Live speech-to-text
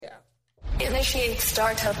Initiate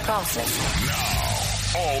startup process.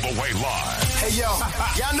 Now, all the way live. Hey, yo,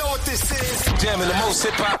 y'all know what this is. Jamming the most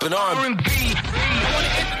hip-hop and R&B. I want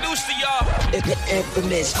to introduce to y'all.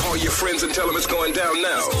 Infamous. Call your friends and tell them it's going down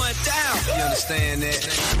now. It's going down. You understand that?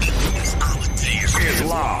 This is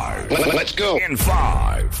live. Let's go. In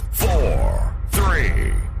 5, 4,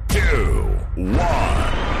 3, 2, 1.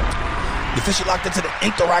 You officially locked into the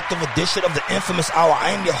interactive edition of the Infamous Hour.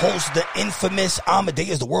 I am your host, the infamous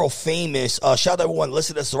Amadeus, the world famous. Shout out to everyone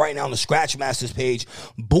listening to us right now on the Scratch Masters page,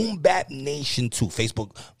 Boom Bap Nation 2,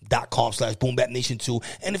 Facebook.com/Boom Bap Nation 2.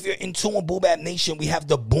 And if you're in tune with Boom Bap Nation, we have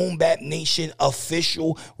the Boom Bap Nation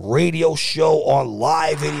official radio show on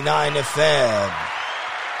Live 89 FM.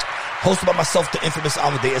 Hosted by myself, the infamous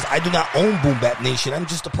Amadeus. I do not own Boom Bap Nation. I'm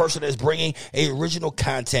just the person that's bringing original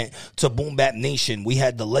content to Boom Bap Nation. We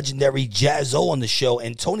had the legendary Jazzo on the show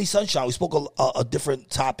and Tony Sunshine. We spoke of different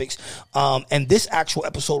topics. And this actual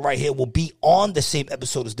episode right here will be on the same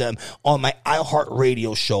episode as them on my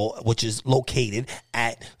iHeartRadio show, which is located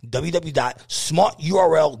at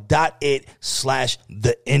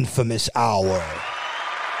www.smarturl.it/the infamous hour.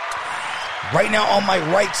 Right now on my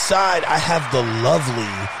right side, I have the lovely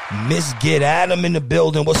Miss Get Adam in the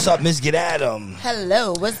building. What's up, Miss Get Adam?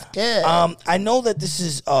 Hello, what's good? I know that this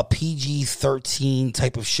is a PG-13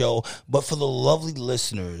 type of show, but for the lovely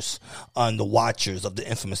listeners and the watchers of the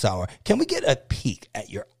Infamous Hour, can we get a peek at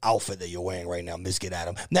your outfit that you're wearing right now, Miss Get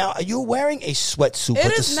Adam? Now, you're wearing a sweatsuit.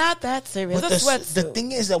 It is not that serious. It's a sweatsuit. The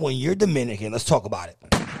thing is that when you're Dominican, let's talk about it.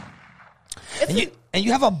 And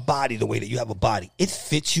you have a body the way that you have a body. It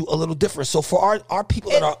fits you a little different. So for our people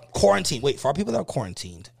that are quarantined, I need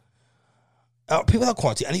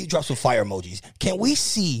you to drop some fire emojis. Can we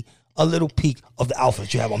see a little peek of the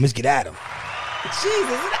outfit you have on, Miss Get Adam?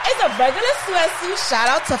 Jesus, it's a regular sweatsuit. Shout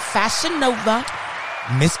out to Fashion Nova.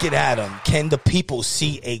 Miss Get Adam, can the people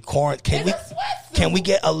see a quarantine? Can we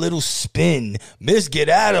get a little spin? Miss Get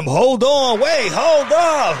Adam, hold on, wait, hold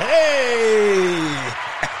up, hey.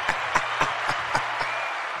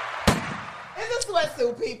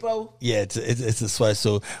 Sweatsuit, people. Yeah, it's a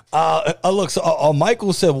sweatsuit. Look, so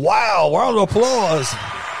Michael said, "Wow, round of applause."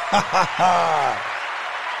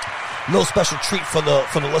 No special treat for the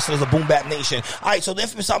listeners of Boom Bap Nation. All right, so the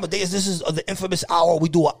Infamous Amadeus, this is the Infamous Hour. We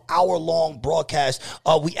do an hour-long broadcast.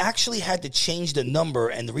 We actually had to change the number,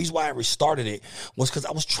 and the reason why I restarted it was because I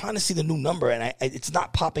was trying to see the new number, and it's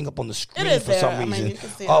not popping up on the screen for some reason. You can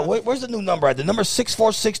see where's the new number at? The number is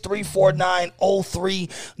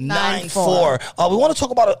 646-349-0394. We want to talk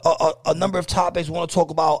about a number of topics. We want to talk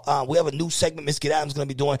about, we have a new segment Miss Get Adam's going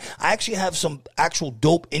to be doing. I actually have some actual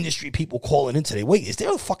dope industry people calling in today. Wait, is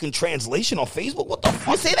there a fucking translation on Facebook? What the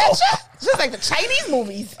fuck? You see that shit? It's just like the Chinese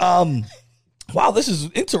movies. Wow, this is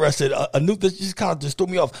interesting. This just kind of just threw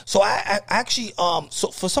me off. So I actually, so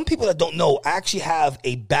for some people that don't know, I actually have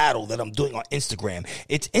a battle that I'm doing on Instagram.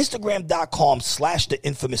 It's Instagram.com/the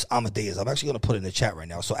infamous Amadeus. I'm actually going to put it in the chat right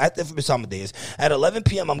now. So at the infamous Amadeus at 11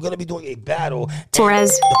 p.m., I'm going to be doing a battle.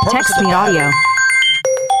 Torres, text me audio.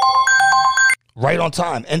 Right on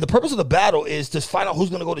time. And the purpose of the battle is to find out who's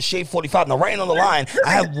going to go to Shade 45. Now, right on the line,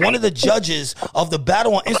 I have one of the judges of the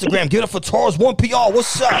battle on Instagram. Give it up for Torres 1PR.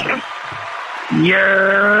 What's up?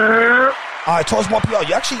 Yeah. All right, Torres 1PR,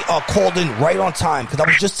 you actually called in right on time because I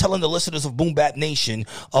was just telling the listeners of Boom Bap Nation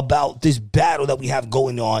about this battle that we have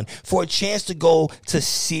going on for a chance to go to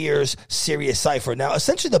Sears Serious Cypher. Now,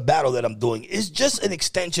 essentially the battle that I'm doing is just an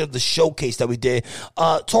extension of the showcase that we did.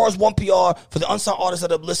 Torres 1PR, for the unsigned artists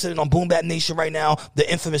that are listening on Boom Bap Nation right now,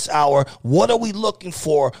 the Infamous Hour, what are we looking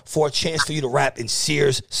for a chance for you to rap in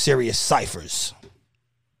Sears Serious Cyphers?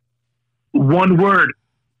 One word,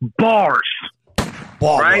 bars.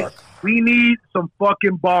 Bar right? work. We need some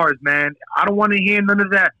fucking bars, man. I don't want to hear none of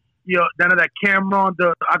that. None of that Cameron.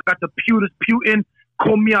 I got the pewters putin.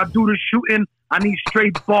 Call me, I'll do the shooting. I need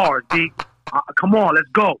straight bars, D. Come on, let's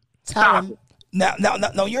go. Stop it.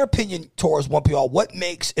 Now, your opinion, Torres 1PR, what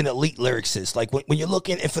makes an elite lyricist? Like, when you're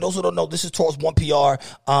looking, and for those who don't know, this is Torres 1PR.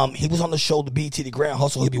 He was on the show, the BET, the Grand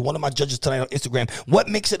Hustle. He'll be one of my judges tonight on Instagram. What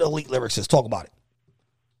makes it elite lyricist? Talk about it.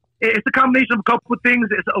 It's a combination of a couple of things.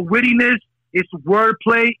 It's a wittiness. It's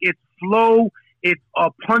wordplay. It's flow. It's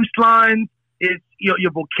punchlines. It's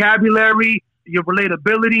your vocabulary, your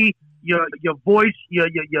relatability, your voice, your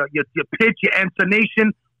pitch, your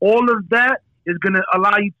intonation. All of that is going to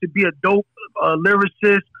allow you to be a dope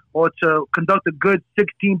lyricist or to conduct a good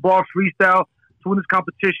 16-bar freestyle to win this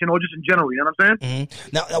competition or just in general, you know what I'm saying?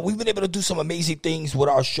 Mm-hmm. Now, we've been able to do some amazing things with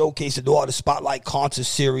our showcase and do all the Spotlight concert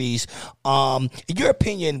series. In your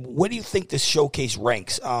opinion, where do you think this showcase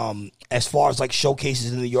ranks as far as like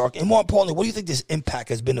showcases in New York? And more importantly, what do you think this impact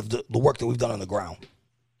has been of the work that we've done on the ground?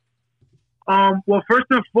 Well, first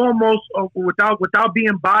and foremost, without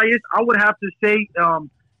being biased, I would have to say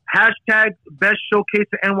hashtag best showcase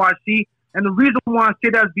to NYC. And the reason why I say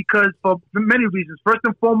that is because for many reasons. First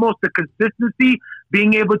and foremost, the consistency,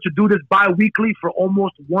 being able to do this bi-weekly for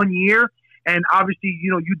almost 1 year. And obviously,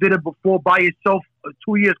 you did it before by yourself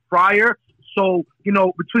 2 years prior. So,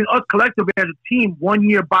 between us collectively as a team, 1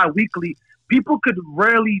 year bi-weekly, people could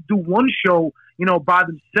rarely do one show, by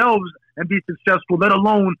themselves and be successful, let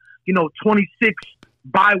alone, 26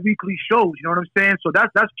 bi-weekly shows. You know what I'm saying? So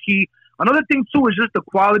that's key. Another thing, too, is just the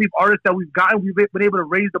quality of artists that we've gotten. We've been able to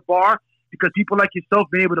raise the bar because people like yourself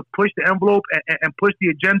been able to push the envelope and push the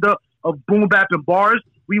agenda of boom bap and bars.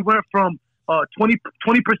 We went from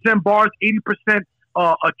 20% bars, 80%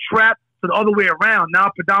 a trap, to the other way around.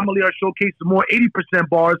 Now, predominantly, our showcase is more 80%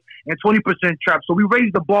 bars and 20% trap. So we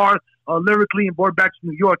raised the bar lyrically and brought back to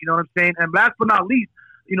New York. You know what I'm saying? And last but not least,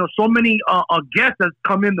 so many guests that's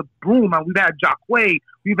come in the room. And we've had Jacquay,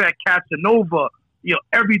 we've had Casanova,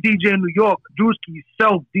 every DJ in New York, Drewski,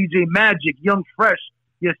 yourself, DJ Magic, Young Fresh,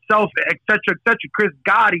 yourself, etc., Chris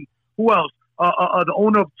Gotti, who else? The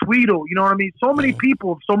owner of Tweedle, you know what I mean? So many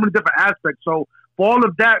people, so many different aspects. So for all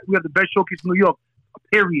of that, we have the best showcase in New York,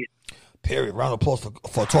 period. Round of applause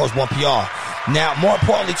for Taurus 1PR. Now, more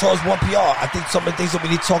importantly, Taurus 1PR, I think some of the things that we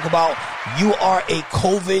need to talk about, you are a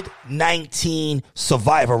COVID-19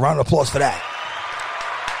 survivor. Round of applause for that.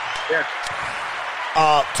 Yes.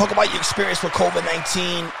 Talk about your experience with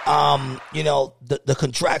COVID-19, the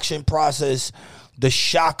contraction process, the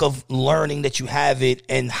shock of learning that you have it,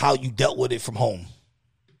 and how you dealt with it from home.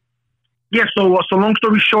 Yeah, so long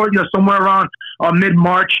story short, somewhere around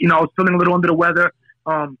mid-March, I was feeling a little under the weather,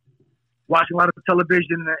 watching a lot of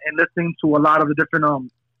television and listening to a lot of the different, a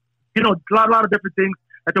lot of different things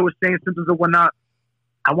that they were saying, symptoms and whatnot.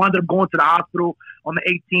 I wound up going to the hospital on the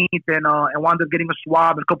 18th and wound up getting a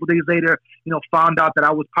swab. And a couple of days later, found out that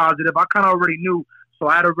I was positive. I kind of already knew, so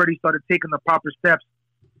I had already started taking the proper steps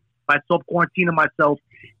by self-quarantining myself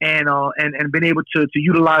and been able to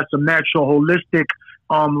utilize some natural, holistic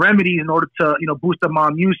remedies in order to, boost up my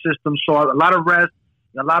immune system. So a lot of rest,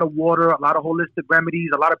 a lot of water, a lot of holistic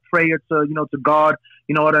remedies, a lot of prayer to God,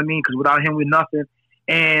 you know what I mean? Because without him, we're nothing.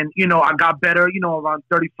 And, I got better, around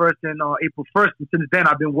 31st and April 1st. And since then,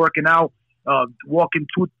 I've been working out, walking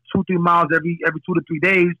 2-3 miles every 2 to 3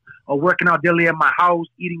 days, working out daily at my house,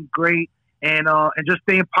 eating great, and just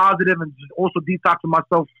staying positive and just also detoxing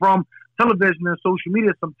myself from television and social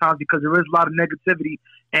media sometimes because there is a lot of negativity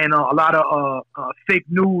and a lot of fake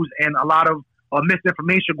news and a lot of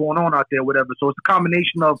misinformation going on out there, whatever. So it's a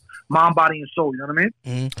combination of mind, body, and soul. You know what I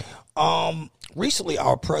mean? Mm-hmm. Recently,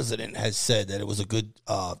 our president has said that it was a good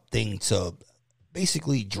thing to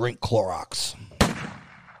basically drink Clorox.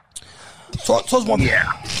 So yeah.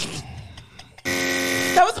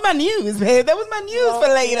 That was my news, man. That was my news for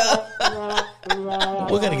later.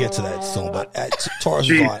 We're going to get to that soon, but Taurus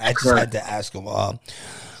is on. I just had to ask him.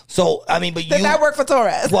 So, I mean, but did that work for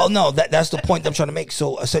Taurus? Well, no, that's the point I'm trying to make.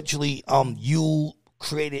 So, essentially, you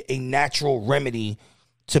created a natural remedy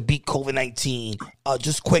to beat COVID-19.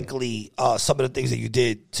 Just quickly, some of the things that you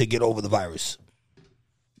did to get over the virus.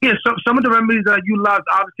 Yeah, so some of the remedies that I utilize,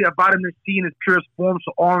 obviously, are vitamin C in its purest form,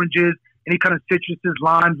 so oranges, any kind of citruses,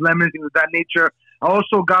 limes, lemons, things of that nature. I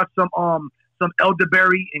also got some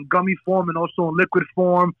elderberry in gummy form and also in liquid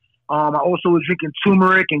form. I also was drinking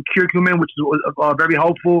turmeric and curcumin, which is very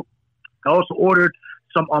helpful. I also ordered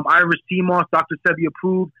some Irish sea moss, Dr. Sebi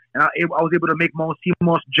approved, and I was able to make my own sea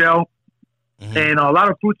moss gel. Mm-hmm. And a lot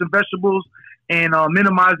of fruits and vegetables, and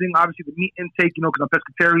minimizing, obviously, the meat intake, because I'm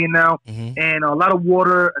pescatarian now, mm-hmm. and a lot of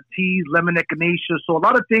water, teas, lemon echinacea. So a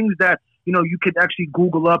lot of things that, you could actually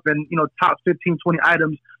Google up and, top 15, 20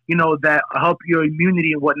 items, that help your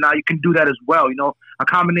immunity and whatnot. You can do that as well. A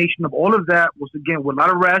combination of all of that was, again, with a lot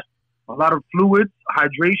of rest, a lot of fluids,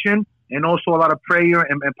 hydration, and also a lot of prayer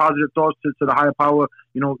and positive thoughts to the higher power,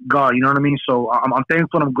 God, you know what I mean? So I'm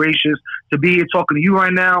thankful and I'm gracious to be here talking to you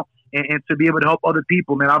right now and to be able to help other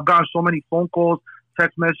people, man. I've gotten so many phone calls,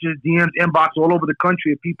 text messages, DMs, inbox all over the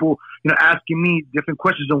country of people, asking me different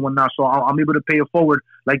questions and whatnot. So I'm able to pay it forward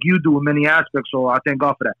like you do in many aspects. So I thank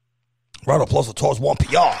God for that. Round of applause for Taurus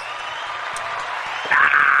 1PR.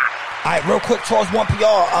 All right, real quick, Taurus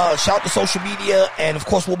 1PR, shout out to social media, and of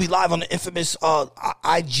course we'll be live on the infamous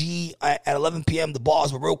IG at 11 p.m. The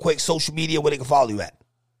bars, but real quick, social media, where they can follow you at.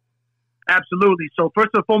 Absolutely. So first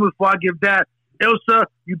and foremost, before I give that, Ilsa,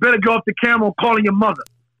 you better go off the camera and calling your mother.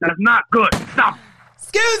 That's not good. Stop.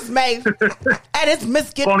 Excuse me. And it's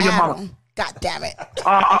Miss Get calling your Adam. mama. God damn it.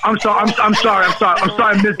 I'm sorry, Miss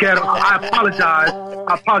Gaddam. I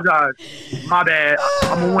apologize. My bad.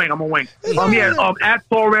 I'm a wing. At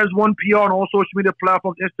Torres1PR on all social media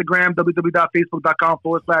platforms, Instagram,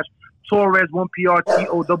 www.facebook.com/Torres1PR,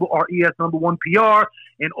 TORRES1PR,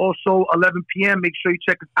 and also 11 p.m. Make sure you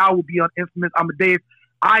check us out. We'll be on Infamous Amadeus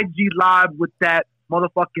IG Live with that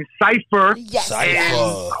motherfucking cipher. Yes.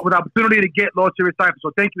 Cypher. With opportunity to get Lord Serious Cipher.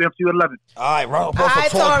 So thank you. See you at 11. All right, round of applause Bye, for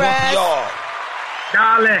Torres. Torres. Dale.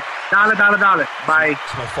 Bye.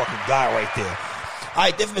 That's my fucking guy right there. All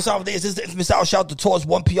right, the Infamous Amadeus. This is the Infamous Hour. Shout out to Torres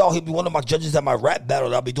 1PR. He'll be one of my judges at my rap battle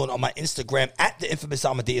that I'll be doing on my Instagram at the Infamous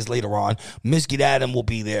Amadeus later on. Miss Get Adam will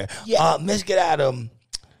be there. Yeah. Miss Get Adam,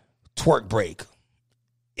 twerk break.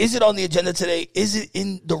 Is it on the agenda today? Is it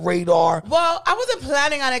in the radar? Well, I wasn't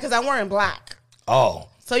planning on it because I'm wearing black. Oh.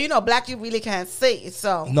 So, black you really can't see.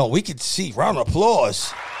 So No, we can see. Round of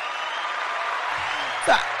applause.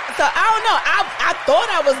 So I don't know. I thought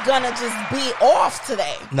I was gonna just be off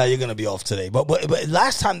today. No, you're gonna be off today. But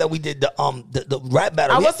last time that we did the rap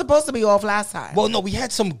battle, I was supposed to be off last time. Well, no, we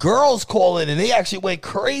had some girls call in and they actually went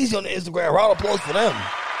crazy on the Instagram. Round of applause for them.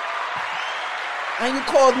 And you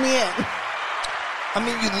called me in. I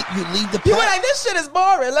mean, you leave the. You were like, this shit is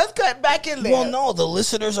boring. Let's cut back in there. Well, no, the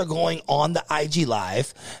listeners are going on the IG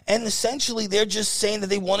Live, and essentially they're just saying that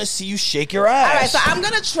they want to see you shake your ass. All right, so I'm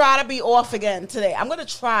going to try to be off again today. I'm going to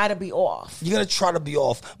try to be off. You're going to try to be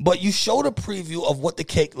off, but you showed a preview of what the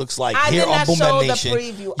cake looks like I here did on not Boom show Bap the Nation.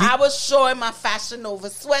 preview. I was showing my Fashion Nova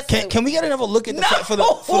sweatsuit. Can we get another look at the for the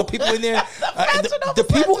people in there? The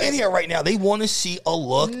people in here right now, they want to see a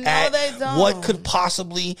look at what could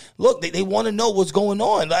possibly look. They want to know what's going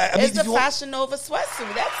on. It's the Fashion Nova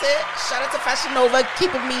sweatsuit. That's it. Shout out to Fashion Nova,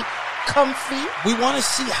 keeping me comfy. We want to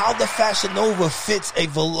see how the Fashion Nova fits a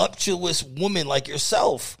voluptuous woman like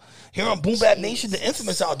yourself. Here on Boom Bap Nation, the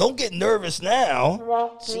Infamous Hour. Don't get nervous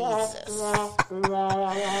now. Jesus.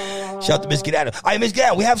 Shout out to Miss Get Adam. All right, Miss Get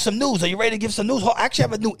Adam, we have some news. Are you ready to give some news? I actually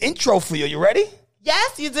have a new intro for you. You ready?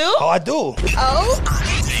 Yes, you do? Oh, I do. Oh,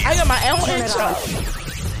 I got my own intro.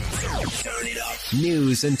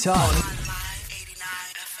 News and talk.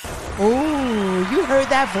 Ooh, you heard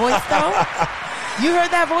that voice though? You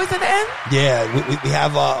heard that voice at the end? Yeah, we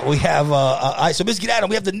have all right, so Miss Get Adam,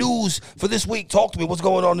 we have the news for this week. Talk to me. What's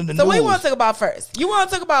going on in the news? So what do you want to talk about first? You want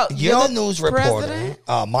to talk about You're the news reporter.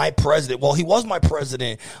 My president. Well, he was my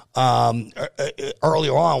president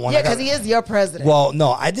earlier on. Yeah, because he is your president. Well,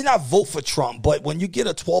 no, I did not vote for Trump, but when you get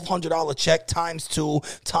a $1,200 check times 2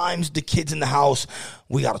 times the kids in the house,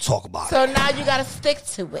 we got to talk about it. So now you got to stick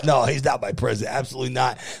to it. No, he's not my president. Absolutely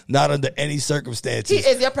not. Not under any circumstances. He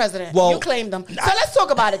is your president. Well, you claimed him. So let's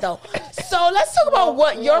talk about it, though. So let's talk about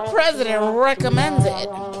what your president recommended.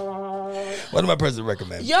 What did my president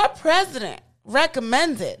recommend? Your president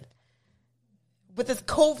recommended, with this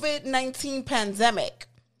COVID-19 pandemic,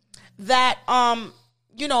 that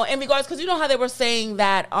in regards, because you know how they were saying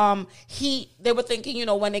that they were thinking,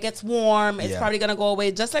 when it gets warm, it's probably going to go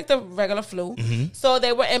away, just like the regular flu. Mm-hmm. So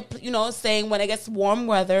they were, saying when it gets warm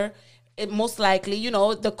weather, it most likely,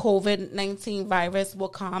 the COVID-19 virus will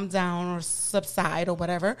calm down or subside or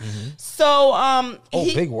whatever. Mm-hmm. So,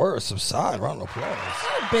 big word, subside. Round of applause.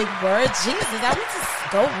 Big word. Jesus, I went to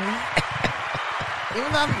school.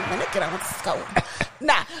 Even though I'm Dominican, I went to school.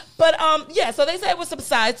 Nah, but so they said it would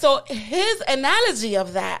subside. So his analogy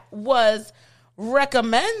of that was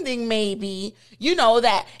recommending maybe,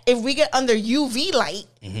 that if we get under UV light,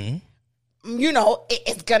 mm-hmm.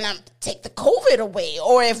 It's gonna take the COVID away.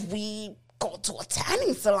 Or if we go to a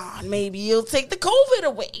tanning salon, maybe it'll take the COVID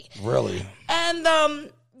away. Really? And and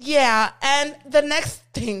the next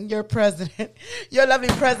thing your lovely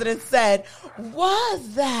president said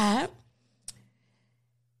was that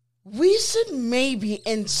we should maybe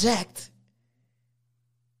inject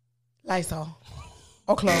Lysol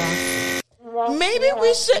or Clorox. Maybe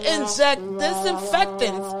we should inject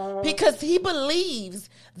disinfectants because he believes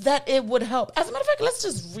that it would help. As a matter of fact, let's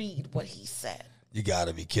just read what he said. You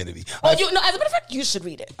gotta be kidding me. As a matter of fact, you should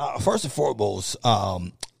read it. First and foremost,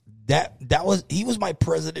 he was my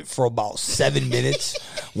president for about 7 minutes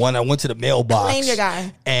when I went to the mailbox. Claim your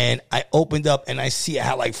guy. And I opened up and I see I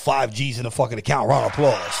had like 5 G's in the fucking account. Round of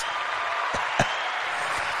applause.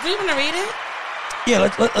 Do you want to read it? Yeah,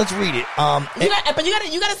 let's read it. But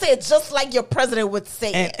you gotta say it just like your president would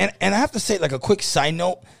say it. And I have to say, like, a quick side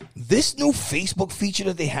note, this new Facebook feature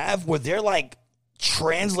that they have where they're like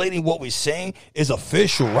translating what we're saying is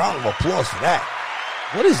official. Round of applause for that.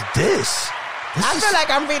 What is this? I feel like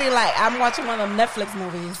I'm reading, like I'm watching one of them Netflix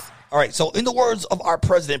movies. All right, so in the words of our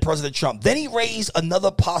president, President Trump, then he raised another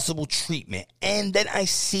possible treatment. And then I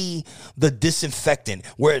see the disinfectant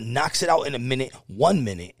where it knocks it out in a minute, 1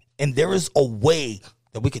 minute. And there is a way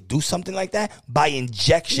that we could do something like that by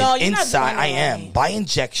injection inside. I am. By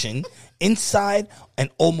injection inside and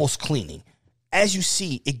almost cleaning. As you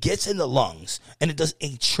see, it gets in the lungs and it does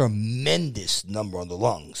a tremendous number on the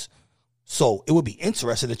lungs. So it would be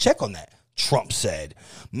interesting to check on that, Trump said.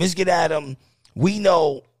 Ms. Adam, we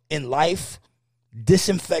know in life,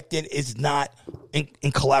 disinfectant is not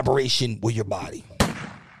in collaboration with your body.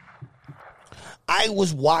 I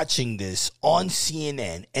was watching this on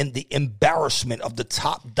CNN, and the embarrassment of the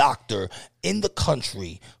top doctor in the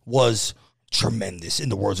country was tremendous, in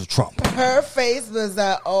the words of Trump. Her face was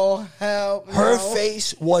oh, hell no. Her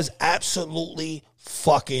face was absolutely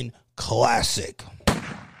fucking classic.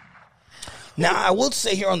 Now, I will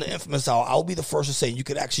say here on the Infamous Hour, I'll be the first to say, you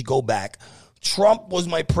could actually go back, Trump was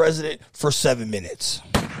my president for 7 minutes.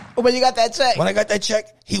 When you got that check? When I got that check,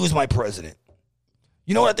 he was my president.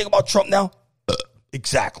 You know what I think about Trump now?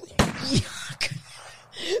 Exactly.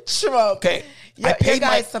 Trump. Okay. I paid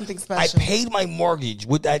my something special. I paid my mortgage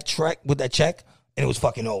with that check, and it was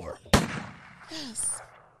fucking over. Yes.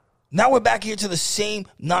 Now we're back here to the same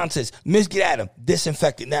nonsense. Ms. Adam,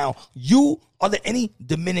 disinfectant. Now, are there any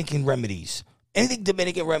Dominican remedies? Anything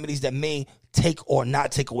Dominican remedies that may take or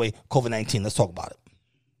not take away COVID-19? Let's talk about it.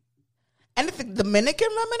 Anything Dominican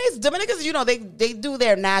remedies? Dominicans, they do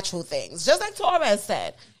their natural things. Just like Torres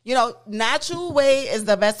said, natural way is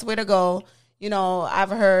the best way to go. I've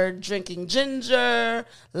heard drinking ginger,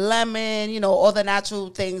 lemon, all the natural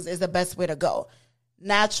things is the best way to go.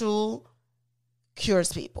 Natural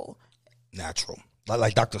cures people. Natural.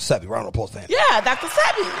 Like Dr. Sebi, round of applause for him. Yeah, Dr.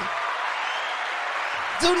 Sebi.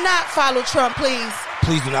 Do not follow Trump, please.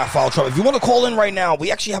 Please do not follow Trump. If you want to call in right now,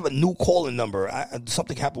 we actually have a new call-in number.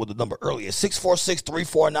 Something happened with the number earlier.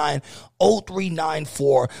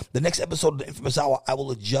 646-349-0394. The next episode of the Infamous Hour, I will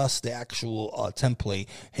adjust the actual template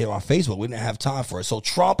here on Facebook. We didn't have time for it. So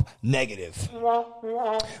Trump, negative.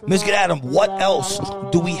 Ms. Adam, what else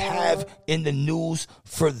do we have in the news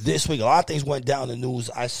for this week? A lot of things went down in the news.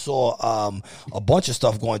 I saw a bunch of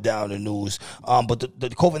stuff going down in the news. But the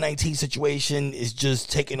COVID-19 situation is just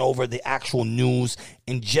taking over the actual news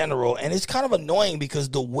in general, and it's kind of annoying because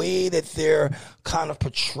the way that they're kind of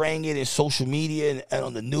portraying it in social media and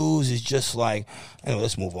on the news is just like, anyway,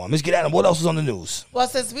 let's move on. Ms. Adam, what else is on the news? Well,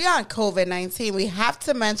 since we're on COVID-19, we have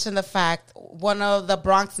to mention the fact one of the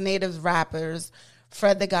Bronx native rappers,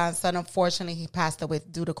 Fred the Godson, unfortunately, he passed away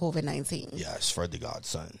due to COVID-19. Yes, Fred the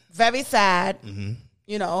Godson. Very sad.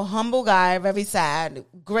 Mm-hmm. Humble guy, very sad.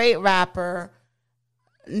 Great rapper.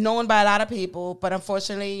 Known by a lot of people, but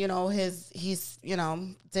unfortunately, he's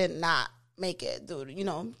did not make it due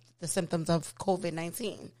to, the symptoms of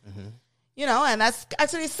COVID-19. Mm-hmm. And that's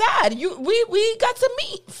actually sad. We got to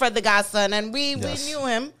meet Fred the Godson, and we knew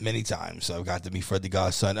him many times. So I got to meet Fred the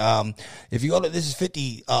Godson. If you go to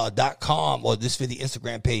thisis50.com or this 50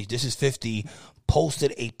 Instagram page, This Is 50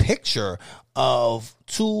 posted a picture of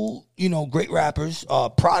two, great rappers,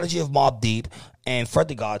 Prodigy of Mobb Deep and Fred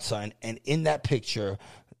the Godson. And in that picture,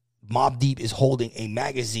 Mobb Deep is holding a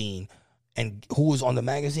magazine. And who is on the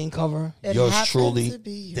magazine cover? Yours truly,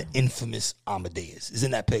 the infamous Amadeus, is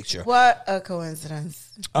in that picture. What a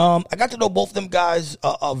coincidence. I got to know both of them guys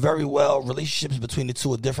very well. Relationships between the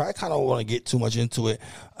two are different. I kind of want to get too much into it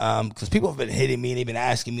because people have been hitting me and they've been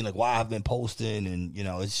asking me like why I've been posting, and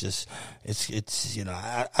it's just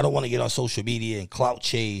I don't want to get on social media and clout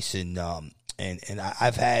chase and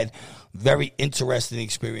I've had very interesting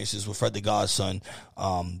experiences with Fred the Godson.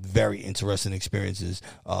 Very interesting experiences.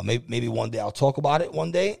 Maybe one day I'll talk about it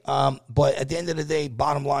one day. But at the end of the day,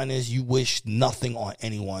 bottom line is you wish nothing on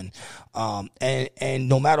anyone. And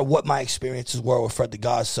no matter what my experiences were with Fred the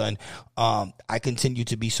Godson, I continue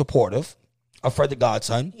to be supportive of Fred the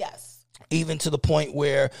Godson. Yes. Even to the point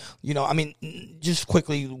where, just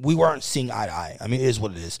quickly, we weren't seeing eye to eye. It is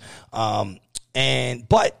what it is.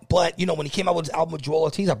 But when he came out with his album with Joel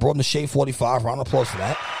Ortiz, I brought him to Shade 45. Round of applause for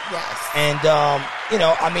that. Yes. And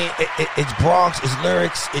it's Bronx, it's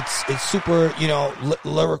lyrics, it's super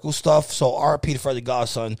lyrical stuff. So R.I.P. to Fred the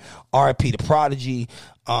Godson, R.I.P. to Prodigy.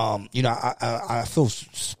 I feel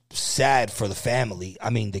sad for the family.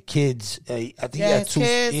 The kids. I think he had two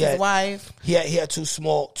kids, his wife. He had two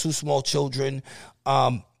small children.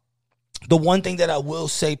 The one thing that I will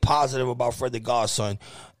say positive about Fred the Godson.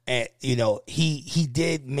 And, he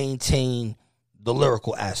did maintain the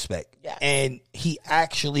lyrical aspect. Yes. And he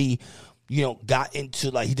actually, got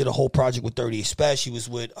into, like, he did a whole project with 38 Special. He was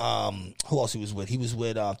with, who else he was with? He was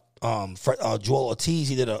with Joel Ortiz.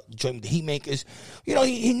 He did a joint with the Heatmakers.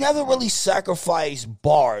 He never really sacrificed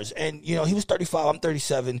bars. And, he was 35, I'm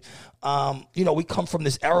 37. We come from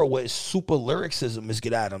this era where it's super lyricism is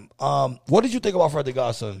get at him. What did you think about Fred the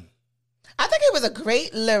Godson? I think he was a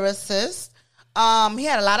great lyricist. He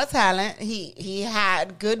had a lot of talent. He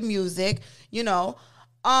had good music,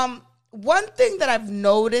 One thing that I've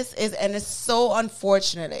noticed is, and it's so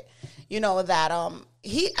unfortunate, that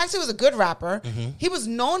he actually was a good rapper. Mm-hmm. He was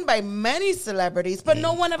known by many celebrities, but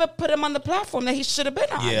no one ever put him on the platform that he should have been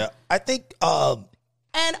on. Yeah, I think... and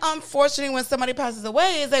unfortunately, when somebody passes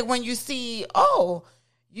away, it's like when you see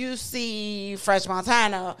Fresh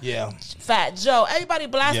Montana, Fat Joe, everybody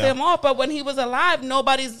blasted him off, but when he was alive,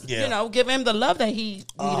 nobody's, giving him the love that he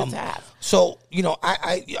needed to have. So,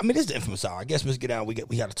 I mean, this is the infamous hour. I guess let's get down. We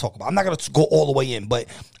got to talk about. I'm not going to go all the way in, but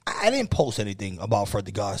I didn't post anything about Fred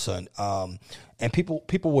the Godson. And people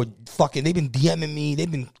were they've been DMing me,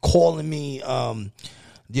 they've been calling me. I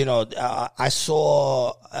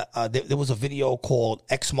saw there was a video called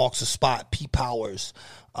X Marks the Spot, P Powers.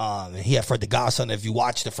 And he had Fred the Godson. If you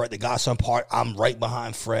watch the Fred the Godson part, I'm right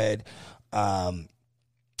behind Fred.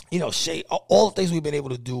 Shay, all the things we've been able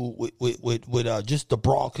to do with just the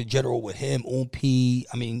Bronx in general with him, P.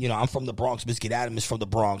 I mean, I'm from the Bronx. Biscuit Adam is from the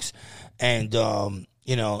Bronx, and shout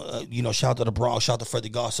out to the Bronx, shout out to Fred the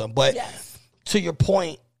Godson. But to your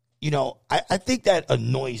point, I think that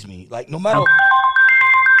annoys me. Like, no matter.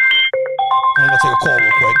 I'm gonna take a call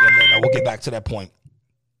real quick, and then we'll get back to that point.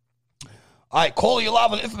 All right, caller, you're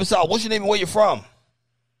live on the Infamous Hour. What's your name and where you from?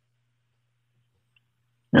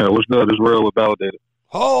 Yeah, what's good? It's real with Validated.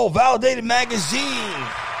 Oh, Validated Magazine.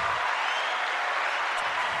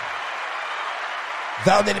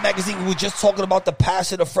 Validated Magazine. We were just talking about the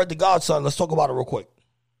passing of Fred the Godson. Let's talk about it real quick.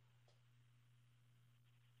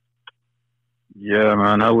 Yeah,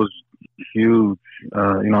 man, that was huge.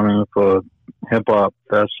 For hip hop.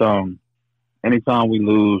 That's anytime we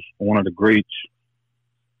lose one of the greats,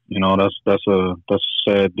 that's a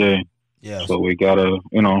sad day. Yeah. So we gotta,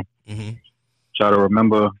 try to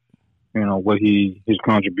remember, what his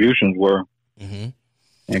contributions were, and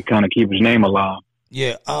kind of keep his name alive.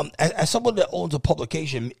 Yeah. As someone that owns a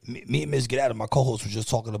publication, me and Ms. Get Out, my co-host, was just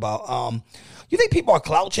talking about. You think people are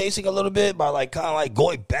clout chasing a little bit by kind of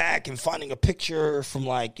going back and finding a picture from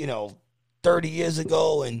 30 years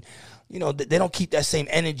ago, and they don't keep that same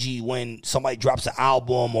energy when somebody drops an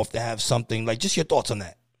album or if they have something. Just your thoughts on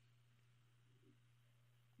that.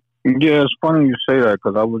 Yeah, it's funny you say that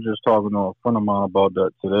because I was just talking to a friend of mine about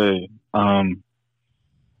that today.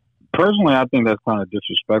 Personally, I think that's kind of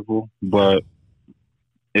disrespectful, but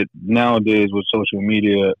nowadays with social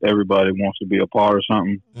media, everybody wants to be a part of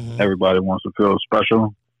something. Mm-hmm. Everybody wants to feel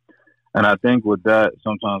special. And I think with that,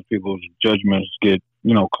 sometimes people's judgments get,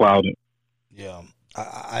 clouded. Yeah.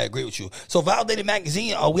 I agree with you. So Validated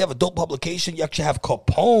Magazine, we have a dope publication. You actually have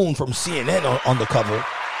Capone from CNN on the cover.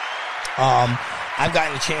 I've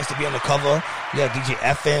gotten a chance to be on the cover. We have DJ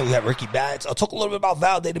FN. We have Ricky Batts. I'll talk a little bit about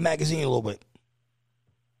Validated Magazine a little bit.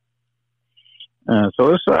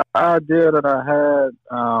 So it's an idea that I had,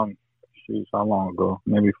 how long ago?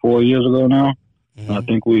 Maybe 4 years ago now. Mm-hmm. I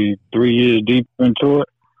think we 3 years deep into it.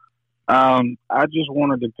 I just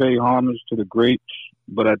wanted to pay homage to the greats,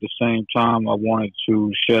 but at the same time, I wanted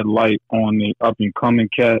to shed light on the up and coming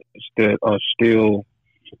cats that are still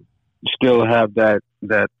have that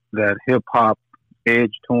hip hop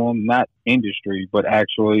edge to them, not industry, but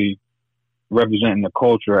actually representing the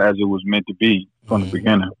culture as it was meant to be from the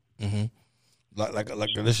beginning. Mm-hmm. Like the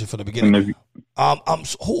listen from the beginning. Who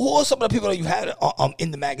are some of the people that you had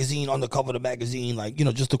in the magazine, on the cover of the magazine?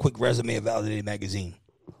 Just a quick resume of Validated Magazine.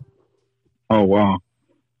 Oh wow.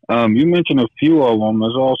 You mentioned a few of them.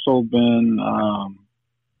 There's also been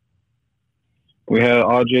we had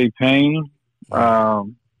R.J. Payne,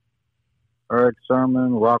 Eric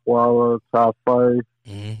Sermon, Rockwaller, Top Five,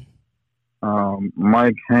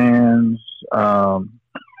 Mike Hands.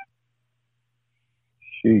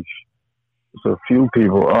 Sheesh, it's a few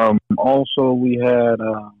people. Also, we had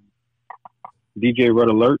DJ Red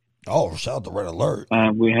Alert. Oh, shout out to Red Alert.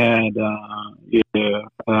 And we had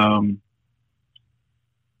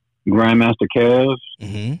Grandmaster Kaz.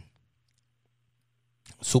 Mm-hmm.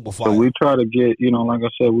 Super fire. So we try to get, like I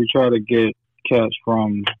said, we try to get cats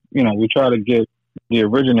from, we try to get the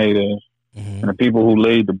originators and the people who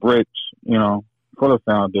laid the bricks, for the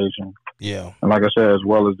foundation. Yeah. And like I said, as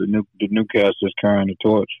well as the new cats that's carrying the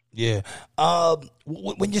torch. Yeah.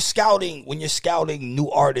 When you're scouting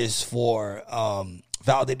new artists for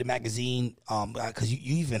Validated Magazine, because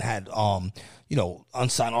you even had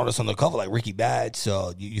unsigned artists on the cover like Ricky Bads.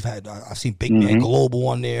 You've had I've seen Big Man Global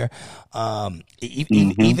on there.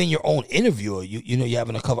 Even your own interviewer, you have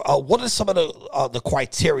on the cover. What are some of the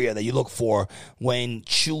criteria that you look for when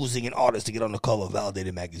choosing an artist to get on the cover of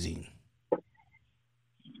Validated Magazine?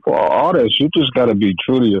 For artists, you just got to be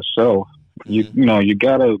true to yourself. You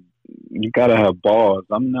gotta have bars.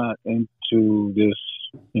 I'm not into this.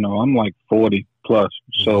 I'm like 40 plus,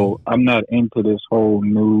 so I'm not into this whole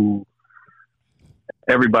new.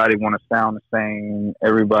 Everybody want to sound the same.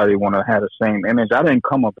 Everybody want to have the same image. I didn't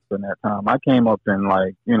come up in that time. I came up in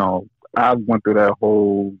I went through that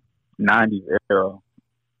whole '90s era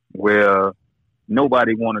where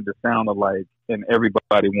nobody wanted to sound alike, and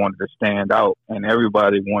everybody wanted to stand out, and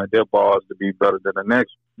everybody wanted their bars to be better than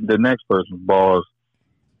the next person's bars.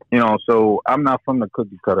 So I'm not from the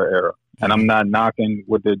cookie cutter era, and I'm not knocking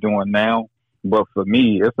what they're doing now. But for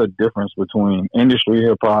me, it's a difference between industry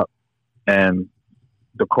hip hop and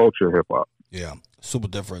the culture hip hop. Yeah, super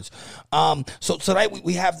difference. So tonight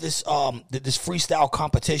we have this this freestyle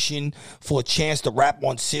competition for a chance to rap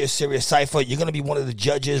on Serious Cypher. You're gonna be one of the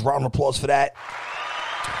judges. Round of applause for that.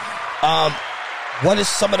 What is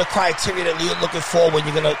some of the criteria that you're looking for when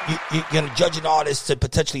you're gonna judge an artist to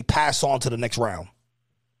potentially pass on to the next round?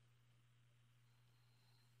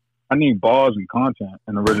 I need bars and content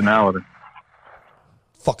and originality.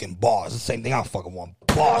 Fucking bars. The same thing I fucking want.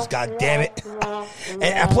 Bars, god damn it. And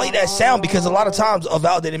I play that sound because a lot of times of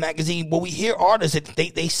Validated Magazine, when we hear artists,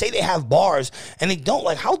 they say they have bars and they don't.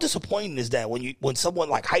 Like, how disappointing is that when someone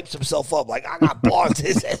like hypes himself up, like, I got bars.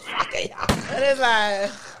 It is like...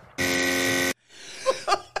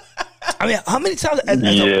 I mean, how many times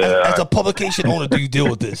as a publication owner do you deal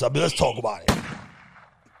with this? I mean, let's talk about it.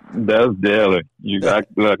 That's daily. I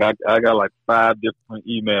got like 5 different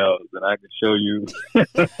emails, and I can show you.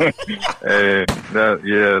 Hey,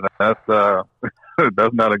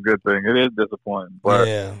 that's not a good thing. It is disappointing, but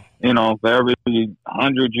for every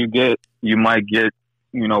 100 you get, you might get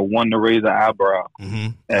one to raise an eyebrow.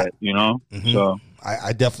 So.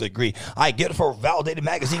 I definitely agree. All right, get it for Validated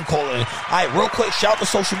Magazine calling. All right, real quick, shout out to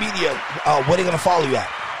social media. Where they going to follow you at?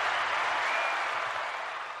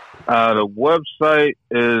 The website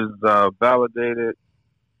is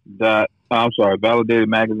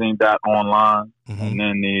validatedmagazine.online, and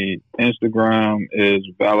then the Instagram is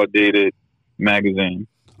Validated Magazine.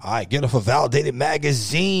 All right, get it for Validated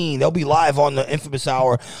Magazine. They'll be live on the Infamous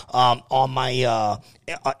Hour on my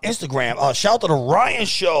Instagram. Shout out to the Ryan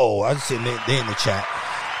Show. I just said they in the chat.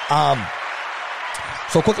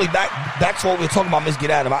 So quickly, back to what we were talking about, Ms. Get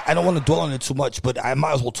Adam. I don't want to dwell on it too much, but I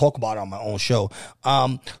might as well talk about it on my own show.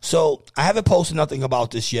 So I haven't posted nothing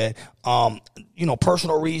about this yet.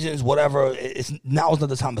 Personal reasons, whatever. Now is not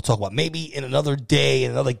the time to talk about it. Maybe in another day,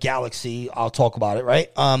 in another galaxy, I'll talk about it, right?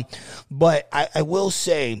 But I will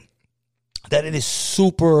say that it is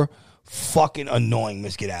super fucking annoying,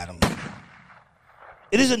 Ms. Get Adam.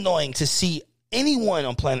 It is annoying to see anyone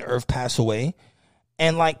on planet Earth pass away.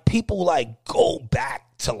 And, like, people, like, go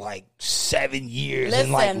back to, like, 7 years.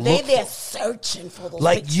 Listen, and, like, they're searching for those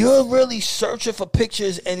like, pictures. you're really searching for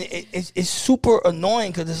pictures, and it's super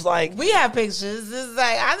annoying because it's like... We have pictures. It's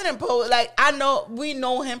like, I didn't post... Like, we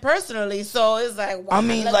know him personally, so it's like... I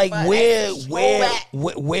mean, like, where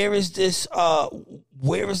is this...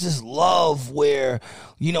 Where is this love where,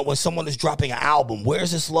 when someone is dropping an album? Where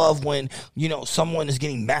is this love when, someone is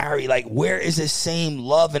getting married? Like, where is this same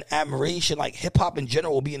love and admiration? Like, hip-hop in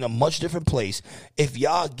general will be in a much different place if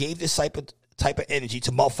y'all gave this type of energy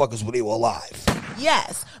to motherfuckers when they were alive.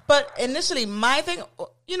 Yes, but initially, my thing,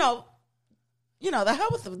 the hell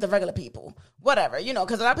with the regular people. Whatever,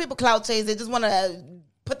 because a lot of people clout chase. They just want to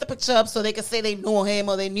put the picture up so they can say they know him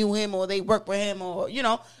or they knew him or they work with him or,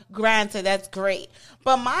 granted, that's great.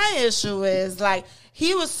 But my issue is, like,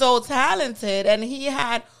 he was so talented and he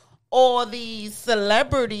had all these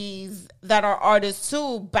celebrities that are artists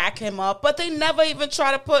too back him up, but they never even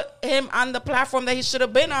try to put him on the platform that he should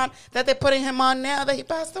have been on, that they're putting him on now that he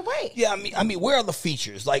passed away. Yeah, I mean, where are the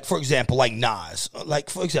features? Like, for example, like Nas.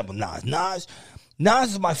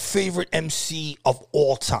 Nas is my favorite MC of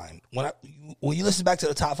all time. When you listen back to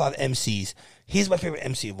the top 5 MCs, he's my favorite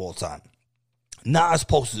MC of all time. Nas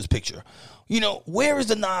posted this picture. Where is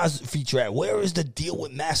the Nas feature at? Where is the deal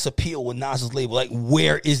with Mass Appeal with Nas's label? Like,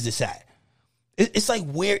 where is this at? It's like,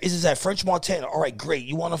 where is this at? French Montana. All right, great.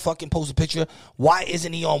 You want to fucking post a picture? Why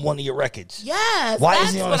isn't he on one of your records? Yes. Why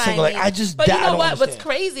isn't he on a single? Like, But you know what? What's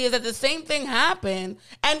crazy is that the same thing happened,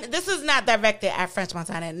 and this is not directed at French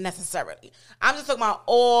Montana necessarily. I'm just talking about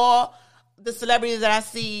all the celebrities that I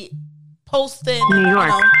see posting. New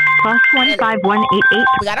York, +25 188.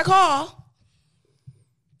 We got a call.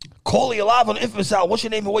 Caller, you're live on the Infamous Hour. What's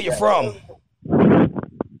your name and where you're from?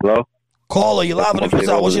 Hello? Caller, you're live on the Infamous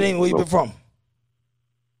Hour. What's your name and where you been from?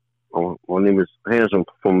 My name is Handsome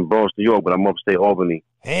from Bronx, New York, but I'm upstate Albany.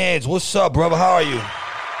 Hands, what's up, brother? How are you?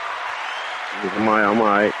 I'm all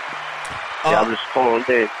right. Yeah, I'm just calling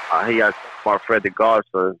in. I hear y'all talk about Fred the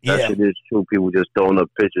Godson. That shit is true. People just throwing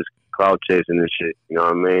up pictures, cloud chasing and shit. You know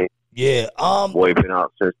what I mean? Yeah. Boy, been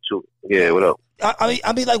out since 2. Yeah, what up?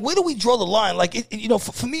 I mean, like, where do we draw the line? Like,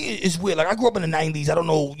 for me, it's weird. Like, I grew up in the 90s. I don't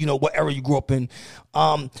know, what era you grew up in.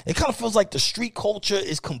 It kind of feels like the street culture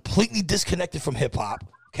is completely disconnected from hip-hop,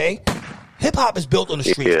 okay? Hip-hop is built on the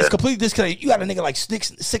streets. Yeah. It's completely disconnected. You got a nigga like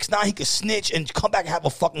 6ix9ine, he could snitch and come back and have a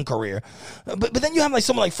fucking career. But then you have like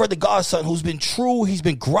someone like Fred the Godson who's been true. He's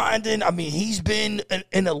been grinding. I mean, he's been an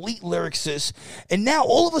elite lyricist. And now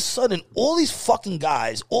all of a sudden, all these fucking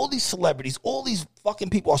guys, all these celebrities, all these fucking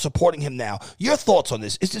people are supporting him now. Your thoughts on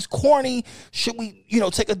this? Is this corny? Should we,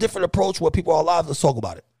 take a different approach where people are alive? Let's talk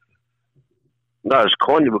about it. No, it's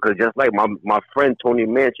corny because just like my friend Tony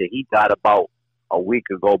Manchin, he died about a week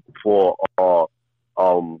ago before Fred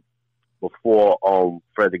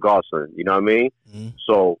the Godson, you know what I mean? Mm-hmm.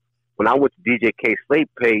 So when I went to DJ K Slate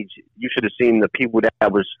page, you should have seen the people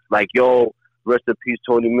that was like, yo, rest in peace,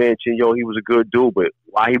 Tony Manchin, yo, he was a good dude, but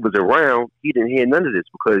while he was around, he didn't hear none of this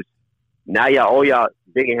because now y'all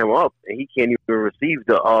digging him up and he can't even receive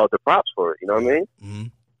the props for it, you know what I mean? Mm-hmm.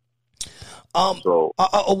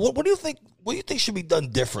 What do you think? What do you think should be done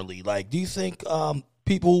differently? Like, do you think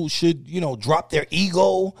people should, drop their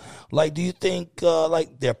ego? Like, do you think,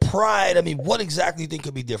 like, their pride? I mean, what exactly do you think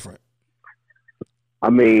could be different? I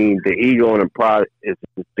mean, the ego and the pride is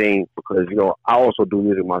the thing because, I also do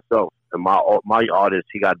music myself. And my artist,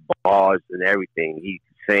 he got bars and everything. He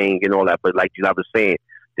sing and all that. But like I was saying,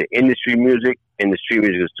 the industry music and the street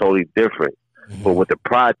music is totally different. Mm-hmm. But with the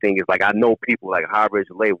pride thing, it's like I know people like High Raise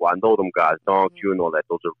Label. I know them guys, Don Q and all that.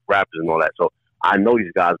 Those are rappers and all that. So I know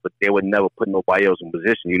these guys, but they would never put nobody else in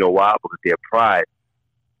position. You know why? Because their pride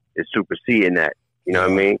is superseding that. You know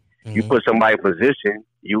what I mean? Mm-hmm. You put somebody in position,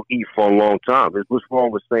 you eat for a long time. What's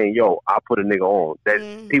wrong with saying, yo, I put a nigga on?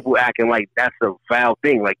 That people acting like that's a foul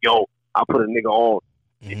thing. Like, yo, I put a nigga on.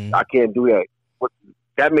 Mm-hmm. I can't do that.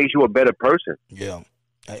 That makes you a better person. Yeah.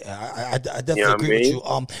 I definitely agree with you.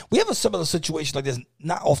 We have a similar situation like this,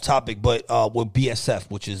 not off topic, but with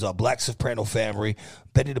BSF, which is Black Soprano Family,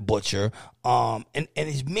 Benny the Butcher, and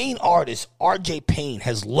his main artist, RJ Payne,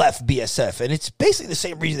 has left BSF, and it's basically the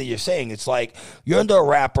same reason that you're saying. It's like you're under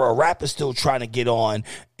a rapper's still trying to get on,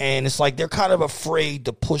 and it's like they're kind of afraid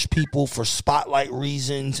to push people for spotlight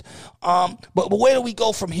reasons. But where do we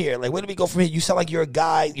go from here? Like, where do we go from here? You sound like you're a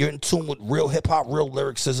guy, you're in tune with real hip hop, real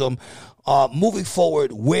lyricism. Moving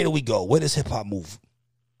forward, where do we go? Where does hip hop move?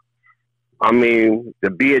 I mean,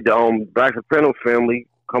 the Black Soprano Family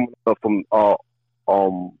coming up from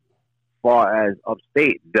far as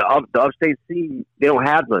upstate. The upstate scene, they don't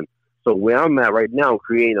have them. So where I'm at right now, I'm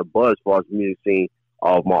creating a buzz for the music scene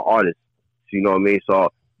of my artists. You know what I mean?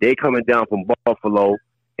 So they coming down from Buffalo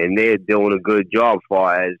and they're doing a good job as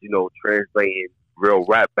far as, translating real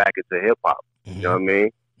rap back into hip hop. Mm-hmm. You know what I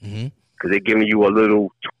mean? Mm-hmm. Because they're giving you a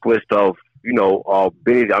little twist of,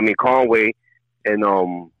 Conway and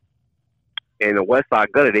the West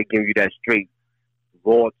Side Gutter, they give you that straight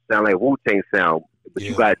raw sound like Wu-Tang sound. But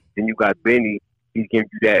you got Benny, he's giving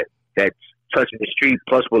you that touching the street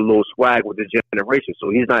plus with a little swag with the generation.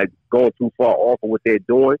 So he's not going too far off of what they're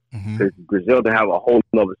doing because Griselda have a whole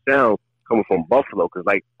nother sound coming from Buffalo. Because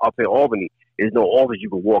like up in Albany, there's no office you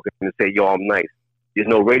can walk in and say, yo, I'm nice. There's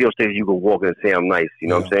no radio station you can walk in and say I'm nice. You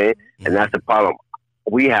know what I'm saying? Mm-hmm. And that's the problem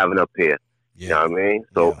we having up here. Yeah. You know what I mean?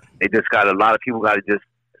 So they just got a lot of people got to just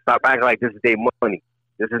stop acting like this is their money.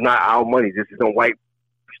 This is not our money. This is some white.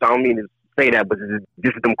 I don't mean to say that, but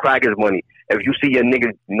this is them crackers' money. If you see your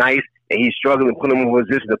nigga nice and he's struggling, put him in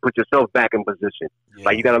position to put yourself back in position. Yeah.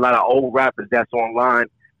 Like you got a lot of old rappers that's online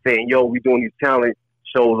saying, "Yo, we doing these talent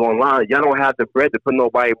shows online. Y'all don't have the bread to put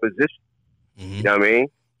nobody in position." Mm-hmm. You know what I mean?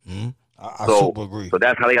 Mm-hmm. I super agree. So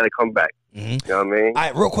that's how they got to come back. Mm-hmm. You know what I mean? All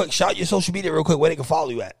right, real quick, shout your social media real quick, where they can follow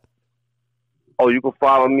you at. Oh, you can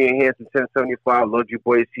follow me at Hanson 1075, Luxury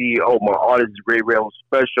Boy CEO. My artist is Ray Rail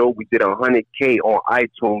Special. We did 100K on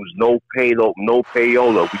iTunes, no payola.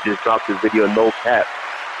 We just dropped the video, no cap,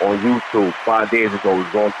 on YouTube 5 days ago.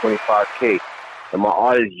 It was on 25K. And my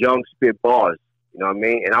artist, Young Spit Bars. You know what I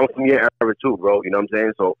mean? And I'm from your era too, bro. You know what I'm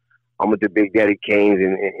saying? So I'm with the Big Daddy Kanes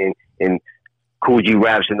and Cool G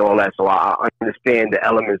raps and all that. So I understand the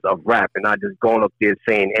elements of rap and not just going up there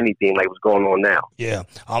saying anything like what's going on now. Yeah.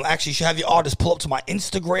 Actually, you should have your artists pull up to my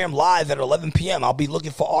Instagram live at 11 p.m. I'll be looking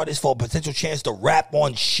for artists for a potential chance to rap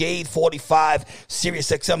on Shade 45 Sirius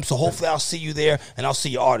XM. So hopefully I'll see you there and I'll see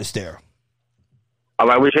your artist there. All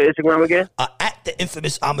right, what's your Instagram again? At the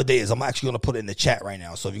infamous Amadeus. I'm actually going to put it in the chat right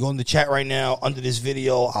now. So if you go in the chat right now, under this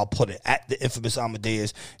video, I'll put it. At the infamous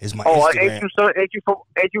Amadeus is my Instagram.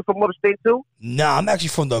 Ain't you from upstate too? Nah, I'm actually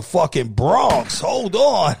from the fucking Bronx. Hold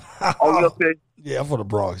on. Oh, you okay? Yeah, I'm from the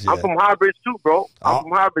Bronx. Yeah. I'm from Highbridge too, bro. I'm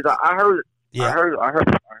from Highbridge. I heard. Yeah. I heard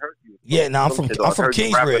you. Yeah, no, I'm from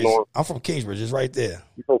Kingsbridge. I'm from Kingsbridge. It's right there.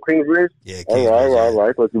 You from Kingsbridge? Yeah, Kingsbridge. All right.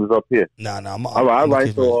 I thought you was up here. Nah, I'm all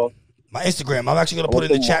right. So. My Instagram, I'm actually going to put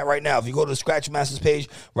it in the chat right now. If you go to the Scratch Masters page,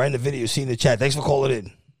 right in the video, see in the chat. Thanks for calling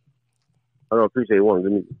in. I don't appreciate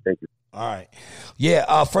it. Thank you. All right.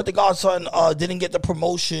 Yeah, Fred the Godson didn't get the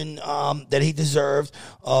promotion that he deserved.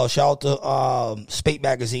 Shout out to Spate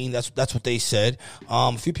Magazine. That's what they said.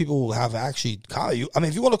 A few people have actually called you. I mean,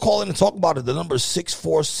 if you want to call in and talk about it, the number is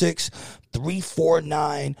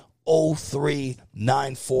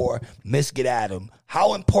 646-349-0394. Miss Get Adam.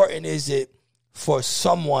 How important is it for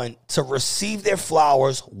someone to receive their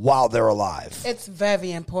flowers while they're alive? It's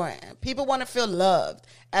very important. People want to feel loved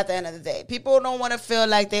at the end of the day. People don't want to feel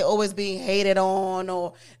like they're always being hated on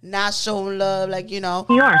or not shown love. Like, New York,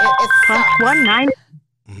 +19.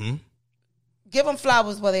 Mm-hmm. Give them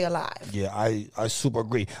flowers while they're alive. Yeah, I super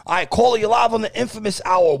agree. All right, caller, you're live on the Infamous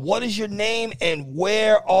Hour. What is your name and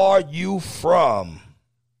where are you from?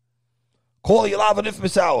 Caller, you're live on the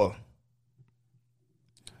Infamous Hour.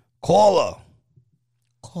 Caller.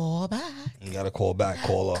 Call back. You got to call back,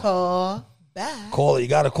 caller. Call back. Caller, you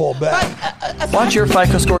got to call back. Watch your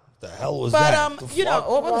FICO score. What the hell was that? But,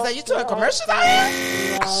 what was that? You doing commercials out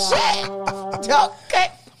here? Shit.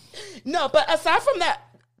 Okay. No, but aside from that,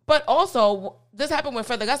 but also, this happened with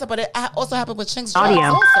Fred the Godson, but it also happened with Chink's Drugs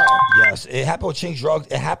also. Yes, it happened with Chink's Drugs.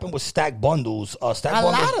 It happened with Stack Bundles. Lot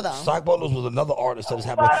of them. Stack Bundles was another artist that has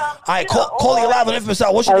happened. All right, call you live on Infamous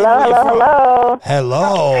Hour. What's your name?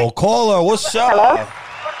 Hello. Caller, what's up? Hello?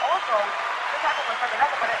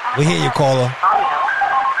 We hear you, caller.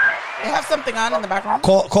 They have something on in the background.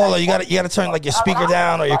 Caller, you got to turn like your speaker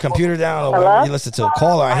down or your computer down or whatever you listen to.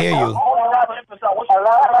 Caller, I hear you.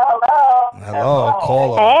 Hello,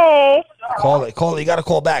 caller. Hey. Caller, you got to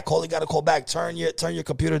call back. Caller, you got to call back. Turn your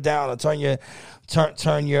computer down or turn your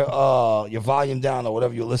volume down or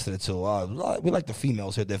whatever you're listening to. We like the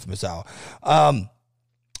females here at the Infamous Hour.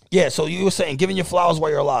 Yeah, so you were saying giving your flowers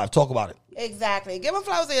while you're alive. Talk about it. Exactly. Give them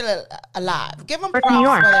flowers while they're alive. Give them For props New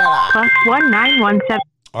while York, they're alive. +1917.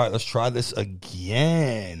 All right, let's try this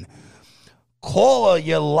again. Caller,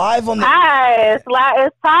 you're live on the... Hi, it's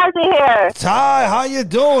Taji here. Ty, how you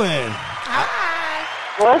doing?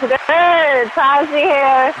 Hi. What's good? Taji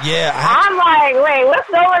here. Yeah. I'm like, wait, what's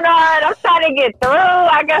going on? I'm trying to get through.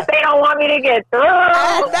 I guess they don't want me to get through.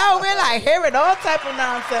 No, we're like hearing all type of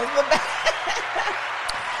nonsense.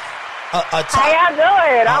 How y'all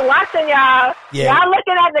doing? I'm watching y'all. Yeah. Y'all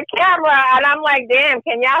looking at the camera, and I'm like, damn,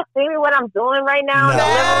 can y'all see me what I'm doing right now? No.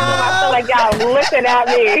 I feel like y'all looking at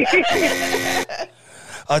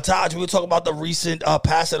me. Taj, we were talking about the recent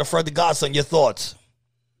passing of Fred the Godson. Your thoughts?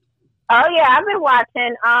 Oh, yeah, I've been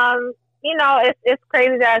watching. It's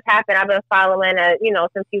crazy that it's happened. I've been following it,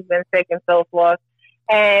 since he's been sick and so forth.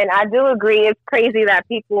 And I do agree it's crazy that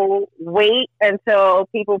people wait until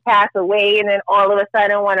people pass away and then all of a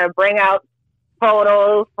sudden want to bring out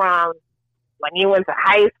photos from when you went to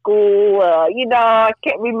high school. I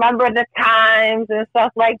can't remember the times and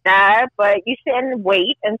stuff like that. But you shouldn't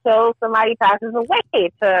wait until somebody passes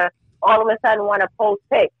away to all of a sudden want to post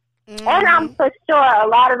pics. Mm-hmm. And I'm for sure a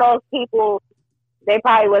lot of those people, they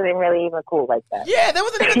probably wasn't really even cool like that. Yeah, they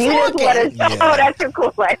wasn't even you just want to show that you're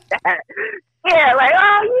cool like that. Yeah, like,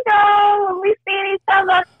 when we see each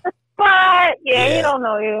other at the spot, you don't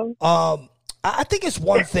know you. I think it's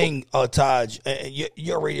one thing, Taj,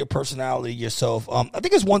 you're a radio personality yourself. I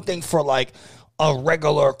think it's one thing for like a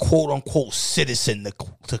regular quote unquote citizen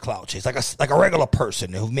to clout chase, like a regular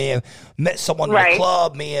person who may have met someone in the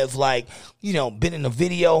club, may have been in a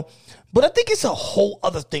video. But I think it's a whole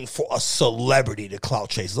other thing for a celebrity to clout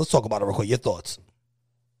chase. Let's talk about it real quick. Your thoughts?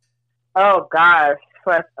 Oh gosh,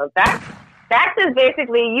 that's just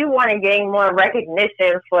basically you want to gain more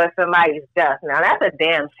recognition for somebody's death. Now, that's a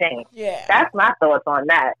damn shame. Yeah. That's my thoughts on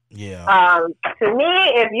that. Yeah. To me,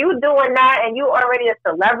 if you doing that and you already a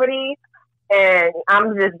celebrity, and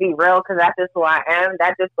I'm just be real because that's just who I am,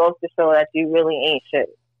 that just goes to show that you really ain't shit.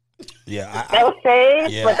 Yeah, no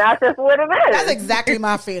shade, yeah. but that's just what it is. That's exactly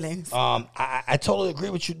my feelings. I totally agree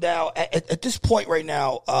with you now. At this point right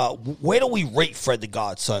now, where do we rate Fred the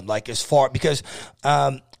Godson? Like as far because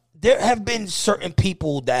there have been certain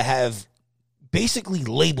people that have basically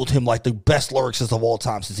labeled him like the best lyricist of all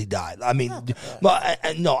time since he died. I mean,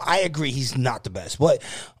 no, I agree he's not the best. But,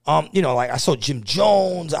 like I saw Jim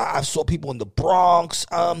Jones. I saw people in the Bronx.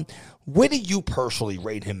 Where do you personally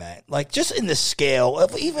rate him at? Like, just in the scale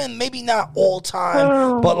of even maybe not all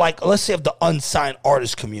time, but like, let's say of the unsigned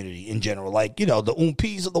artist community in general. Like, the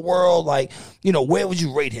Oompis of the world. Like, where would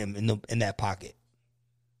you rate him in that pocket?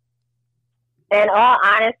 In all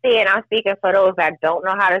honesty, and I'm speaking for those that don't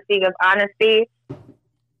know how to speak of honesty,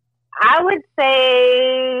 I would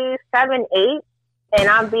say 7, 8. And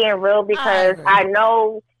I'm being real because I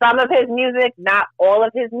know some of his music, not all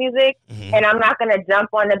of his music. Mm-hmm. And I'm not going to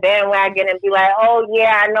jump on the bandwagon and be like, oh,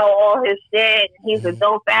 yeah, I know all his shit. He's a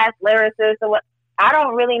dope-ass lyricist. Or what. I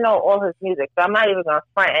don't really know all his music, so I'm not even going to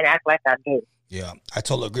front and act like I do. Yeah, I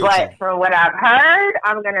totally agree with you. But from what I've heard,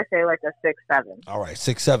 I'm going to say like a 6, 7. All right,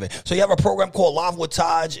 6, 7. So you have a program called Live with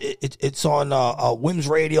Taj. It's on WIMS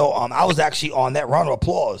Radio. I was actually on that. Round of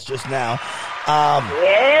applause just now.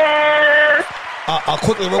 Yeah.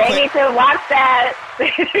 Quickly, real quick. They need to watch that.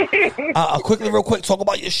 Quickly, real quick, talk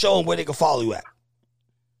about your show and where they can follow you at.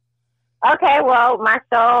 Okay, well, my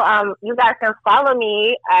show, you guys can follow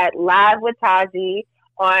me at Live with Taji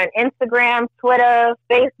on Instagram, Twitter,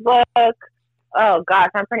 Facebook. Oh, gosh,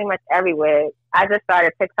 I'm pretty much everywhere. I just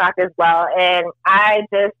started TikTok as well, and I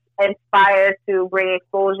just inspired to bring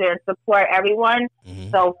exposure and support everyone.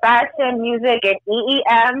 Mm-hmm. So fashion, music, and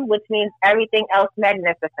EEM, which means everything else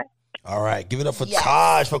magnificent. All right, give it up for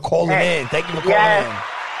Taj for calling in. Thank you for calling in.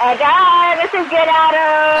 Hey guys, this is Get Out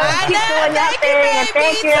of. Keep doing your thing, and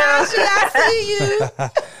thank you. I see you.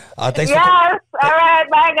 Thanks yes. All right,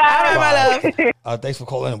 bye guys. Bye. My love. Thanks for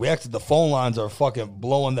calling in. We actually, the phone lines are fucking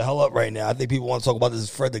blowing the hell up right now. I think people want to talk about this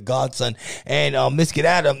Fred the Godson and Miss Get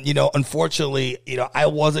Adam. Unfortunately, I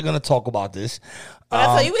wasn't going to talk about this. But I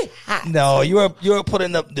tell you, we have. No, you were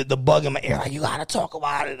putting the bug in my ear. Like, you got to talk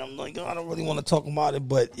about it. I'm like, I don't really want to talk about it,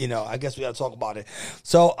 but I guess we got to talk about it.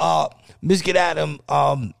 So, Miss Get Adam,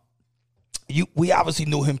 we obviously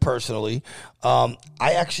knew him personally. I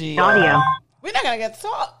actually. We're not gonna get to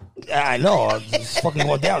talk. I know. It's fucking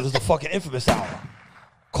going down. This is the fucking Infamous Hour.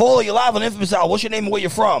 Caller, you're live on Infamous Hour. What's your name and where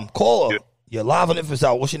you're from? Caller, you're live on Infamous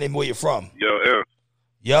Hour. What's your name and where you're from? Yo, F.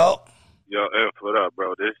 Yo, F. What up,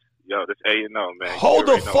 bro? This A&O, man. Hold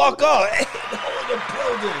the fuck up. Hold the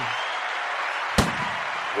building.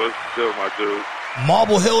 What's good, my dude?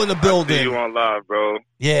 Marble Hill in the building. I see you on live, bro.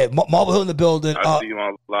 Yeah, Marble Hill in the building. I see you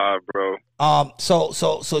on live, bro.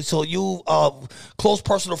 So you close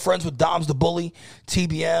personal friends with Doms the Bully,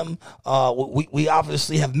 TBM. We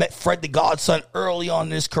obviously have met Fred the Godson early on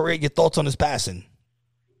in his career. Your thoughts on his passing?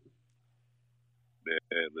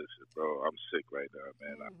 Man, listen, bro. I'm sick right now,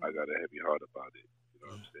 man. I got a heavy heart about it. You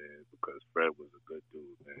know what I'm saying? Because Fred was a good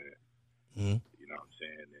dude, man. Mm-hmm. You know what I'm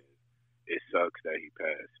saying? And it sucks that he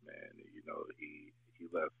passed, man. He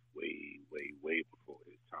left way before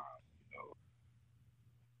his time,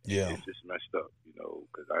 Yeah. It's just messed up,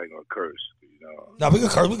 because I ain't gonna curse, No, we can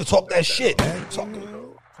curse. We can talk that shit, man. Talk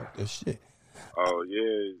that shit. Oh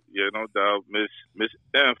yeah, no doubt. Miss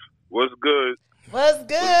Inf, what's good? What's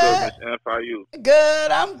good? What's good, Miss Inf? How you?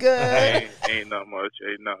 Good, I'm good. Ain't not much.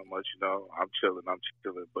 I'm chilling.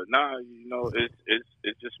 But nah,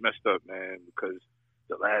 it's just messed up, man. Because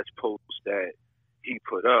the last post that he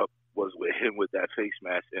put up was with him with that face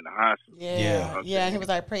mask in the hospital. Yeah. He was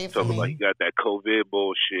like, pray for me. Like he got that COVID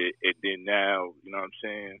bullshit, and then now, you know what I'm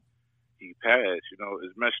saying? He passed.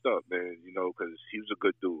 It's messed up, man. Because he was a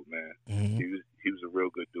good dude, man. Mm-hmm. He was a real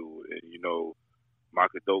good dude, and my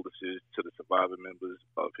condolences to the surviving members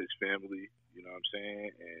of his family. You know what I'm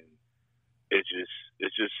saying? And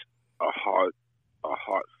it's just a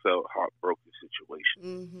heartfelt, heartbroken situation.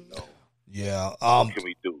 Mm-hmm. Yeah. What can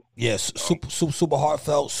we do? Yes. Super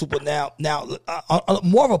heartfelt. Super now. On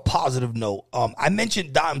more of a positive note, I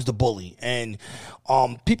mentioned Dimes the Bully, and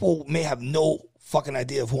people may have no fucking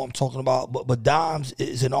idea of who I'm talking about, but Dimes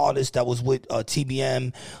is an artist that was with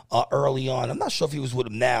TBM early on. I'm not sure if he was with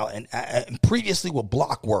him now, and previously with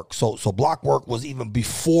Blockwork. So Blockwork was even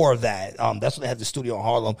before that. That's when they had the studio in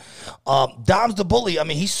Harlem. Dimes the Bully, I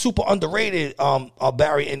mean, he's super underrated,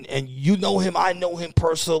 Barry, and you know him. I know him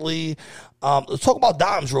personally. Let's talk about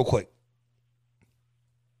Dimes real quick.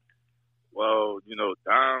 Well,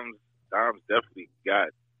 Dimes definitely got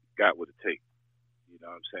what it takes. You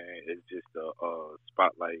know what I'm saying? It's just the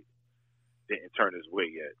spotlight didn't turn his way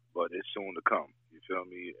yet, but it's soon to come. You feel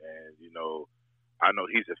me? And, I know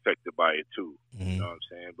he's affected by it too. Mm-hmm. You know what I'm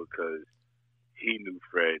saying? Because he knew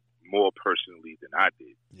Fred more personally than I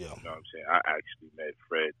did. Yeah. You know what I'm saying? I actually met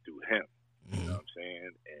Fred through him. Mm-hmm. You know what I'm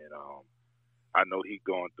saying? And I know he's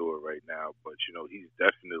going through it right now, but you know, he's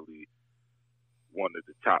definitely one of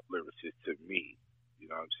the top lyricists to me. You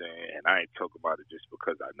know what I'm saying? And I ain't talking about it just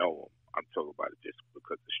because I know him. I'm talking about it just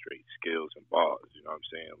because of straight skills and bars. You know what I'm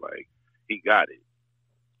saying? Like, he got it.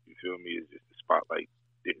 You feel me? It's just the spotlight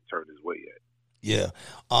didn't turn his way yet. Yeah.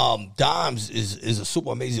 Dimes is a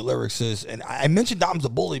super amazing lyricist. And I mentioned Dimes the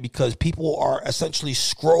Bully because people are essentially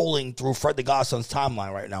scrolling through Fred the Godson's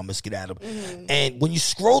timeline right now, Miss Kid Adam. Mm-hmm. And when you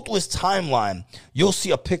scroll through his timeline, you'll see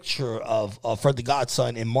a picture of Fred the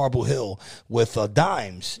Godson in Marble Hill with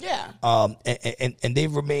Dimes. Yeah. And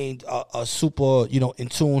they've remained super, in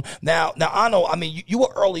tune. Now I know, I mean, you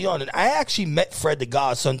were early on, and I actually met Fred the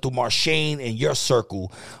Godson through Marshane and your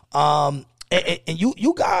circle. And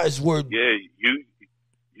you guys were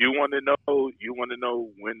you want to know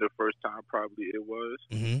when the first time probably it was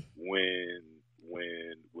mm-hmm. when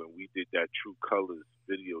we did that True Colors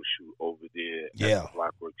video shoot over there at the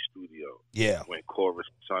Blockwork Studio. Yeah. When Chorus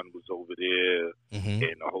Son was over there mm-hmm.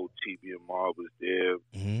 and the whole TBMR was there.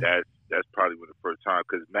 Mm-hmm. That's probably when the first time.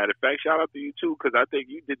 Because matter of fact, shout out to you too, because I think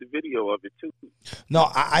you did the video of it too. No,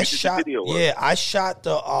 I shot. I shot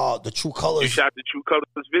the True Colors. You shot the True Colors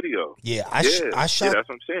video. Yeah, I shot. Yeah, that's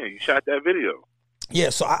what I'm saying. You shot that video. Yeah,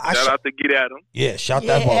 so I shout out to Get At 'Em. Yeah, shout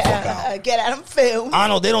that motherfucker out. Get At 'Em film. I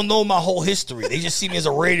know they don't know my whole history. They just see me as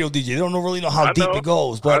a radio DJ. They don't really know how deep it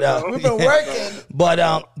goes. But we've been working.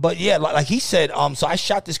 But yeah, like he said, so I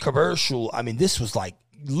shot this commercial. I mean, this was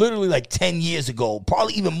literally 10 years ago,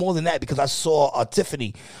 probably even more than that, because I saw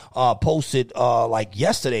Tiffany posted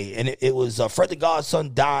yesterday, and it was Fred the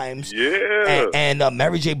Godson, Dimes, and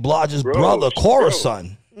Mary J. Blige's brother, Chorus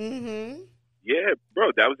Son. Mm-hmm. Yeah,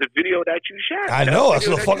 bro, that was the video that you shot. I know, that's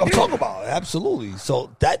what the fuck I'm talking about. Absolutely.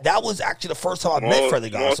 So that was actually the first time I met Fred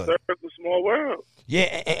the Godson. Small circle, small world. Yeah,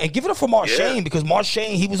 and give it up for Marshane, because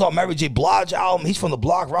Marshane, he was on Mary J. Blige album. He's from the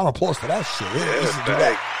block. Round of applause for that shit.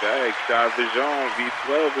 Thanks. Shout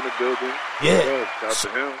V12 in the building. Yeah. Shout to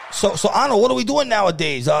him. So Anna, what are we doing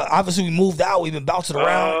nowadays? Obviously, we moved out. We've been bouncing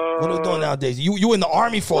around. What are we doing nowadays? You were in the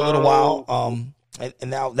Army for a little while,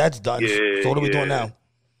 and now that's done. So what are we doing now?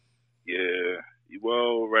 Yeah.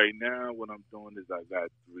 Well, right now, what I'm doing is I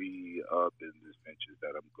got 3 business ventures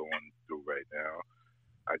that I'm going through right now.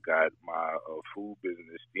 I got my food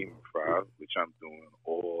business, Steam and Fry, which I'm doing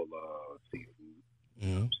all seafood. You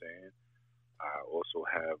know what I'm saying? I also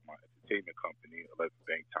have my entertainment company, 11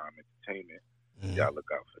 Bank Time Entertainment. Y'all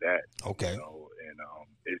look out for that. Okay. And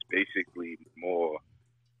it's basically more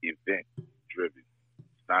event driven.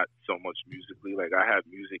 It's not so much musically. Like, I have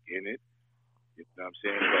music in it. You know what I'm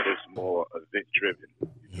saying? But it's more event driven.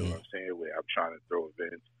 You know what I'm saying? Where I'm trying to throw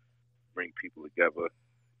events, bring people together.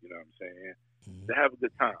 You know what I'm saying? To have a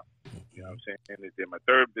good time. You know what I'm saying? And then my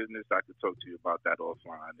third business, I could talk to you about that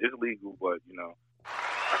offline. It's legal, but, I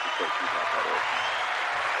could talk to you about that offline.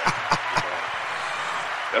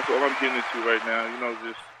 That's all I'm getting into right now.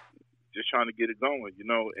 Just trying to get it going,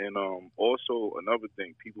 And also another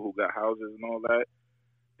thing, people who got houses and all that,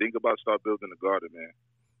 think about start building a garden, man.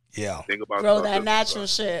 Yeah. Think about grow that natural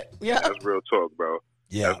shit. Yeah. That's real talk, bro.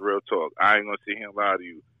 Yeah. That's real talk. I ain't gonna sit here and lie to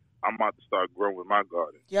you. I'm about to start growing my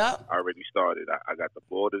garden. Yeah. I already started. I got the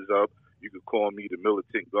borders up. You could call me the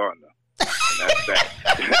militant gardener. And that's that.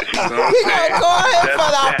 We gonna go ahead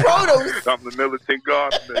for our produce. I'm the militant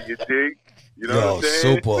gardener, you dig? You know what I'm saying?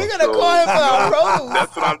 Super. We're gonna go ahead for our produce.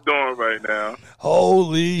 That's what I'm doing right now.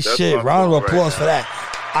 Holy shit. Round of applause for that.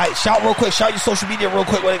 All right, shout real quick. Shout your social media real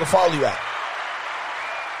quick where they can follow you at.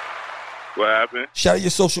 What happened? Shout out your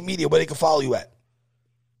social media where they can follow you at.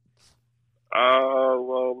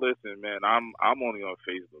 Well, listen, man, I'm only on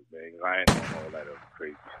Facebook, man. I ain't doing all that other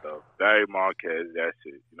crazy stuff. Barry Marquez, that's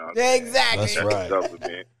it. You know what I'm saying? Exactly. That's right. The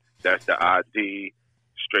government. That's the ID,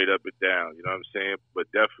 straight up and down. You know what I'm saying? But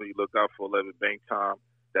definitely look out for 11 Bank Time.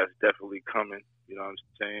 That's definitely coming. You know what I'm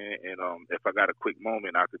saying? And if I got a quick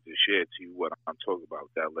moment, I could just share to you what I'm talking about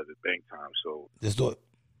with that 11 Bank Time. So let's do it.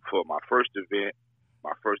 For my first event,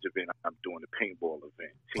 I'm doing a paintball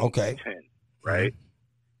event. Team Okay. 10, right?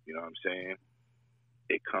 You know what I'm saying?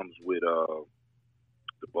 It comes with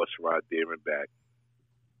the bus ride there and back,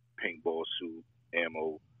 paintball suit,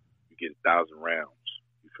 ammo. You get 1,000 rounds.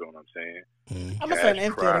 You feel what I'm saying? I'm gonna send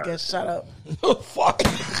infield again. Shut up. Fuck.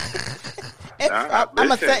 I'm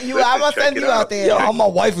gonna send you. I'm gonna send you out there. Yo, my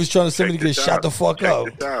wife was trying to send me to get shot the fuck up.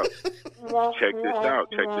 Check this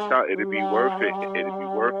out. It'll be worth it. It'll be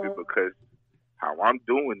worth it because how I'm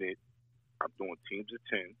doing it, I'm doing teams of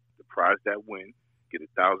 10. The prize that win get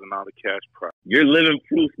 $1,000 cash prize. You're living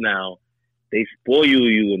proof now. They spoil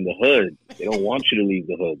you in the hood. They don't want you to leave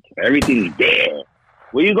the hood. Everything's there.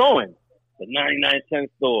 Where you going? The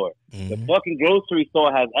 99-cent store. The fucking grocery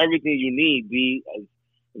store has everything you need, B.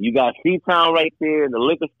 You got Seatown right there, and the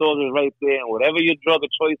liquor stores is right there, and whatever your drug of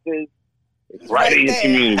choice is, it's right in your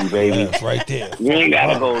community, baby. Yeah, it's right there. You ain't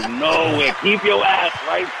gotta go nowhere. Keep your ass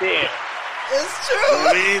right there. It's true. You know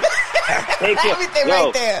what I mean? Everything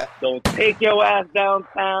right there. Don't take your ass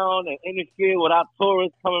downtown and interfere with our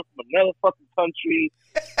tourists coming from another fucking country.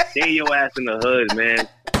 Stay your ass in the hood, man.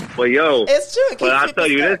 But yo, it's true. But I'll tell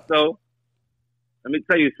you this though. Let me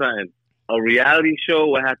tell you something. A reality show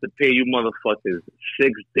will have to pay you motherfuckers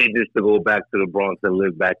 6 digits to go back to the Bronx and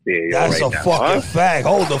live back there. Yo, That's right a now. fucking fact.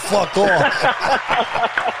 Hold the fuck on.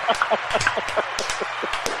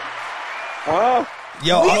 Huh?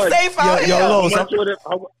 Yo, we safe out here.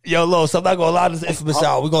 Yo, Los, I'm not gonna allow this infamous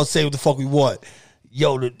out. We're gonna say what the fuck we want.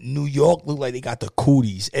 Yo, the New York look like they got the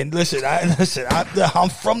cooties. And listen, I'm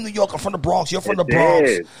from New York. I'm from the Bronx. You're from the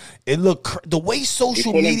Bronx. It look the way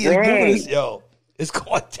social media is doing this, yo. It's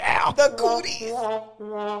going down. The cooties.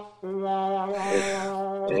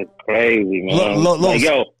 It's crazy, man. Like,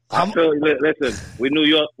 yo, listen, we New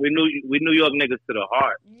York niggas to the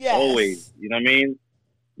heart. Yes. Always. You know what I mean?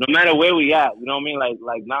 No matter where we at, you know what I mean?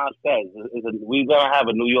 Like Nas says, we gonna have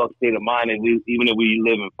a New York state of mind, and even if we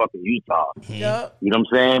live in fucking Utah. Yep. You know what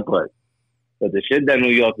I'm saying? But the shit that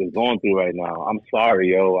New York is going through right now, I'm sorry,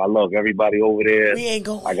 yo. I love everybody over there. We ain't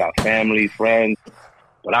going. I got family, friends,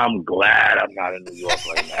 but I'm glad I'm not in New York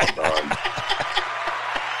right now, dog.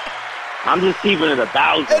 I'm just keeping it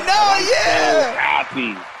 1,000. No, I'm yeah. so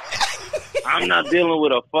happy. I'm not dealing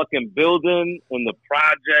with a fucking building in the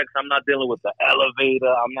projects. I'm not dealing with the elevator.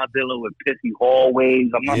 I'm not dealing with pissy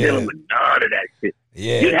hallways. I'm not dealing with none of that shit.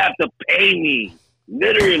 Yeah. You'd have to pay me,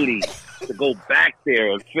 literally, to go back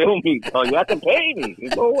there and film me. So you have to pay me.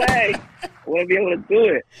 There's no way. I wouldn't be able to do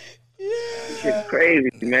it. This shit's crazy,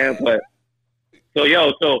 man. But so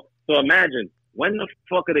imagine. When the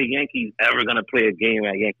fuck are the Yankees ever gonna play a game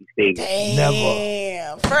at Yankee Stadium?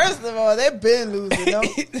 Damn. First of all, they've been losing, yo.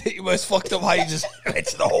 It was fucked up how you just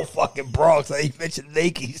mentioned the whole fucking Bronx. How you mentioned the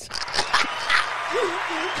Yankees.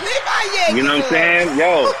 Leave my Yankees. You know what I'm saying?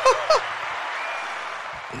 Yo.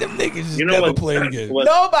 Them niggas just never played again.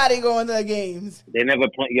 Nobody going to the games. They never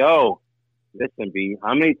play. Yo, listen, B.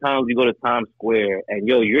 How many times you go to Times Square and,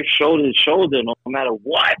 yo, you're shoulder to shoulder no matter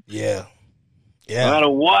what? Yeah. No matter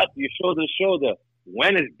what, you're shoulder to shoulder.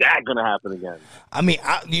 When is that gonna happen again? I mean,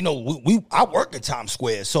 I work at Times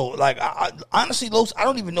Square, so like, I honestly, Los, I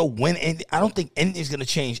don't even know when. I don't think anything's gonna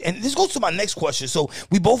change. And this goes to my next question. So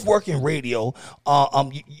we both work in radio.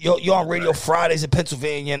 You're on radio Fridays in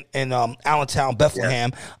Pennsylvania and Allentown,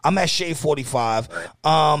 Bethlehem. Yeah. I'm at Shade 45.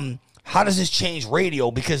 Right. How does this change radio?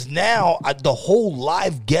 Because now the whole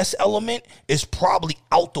live guest element is probably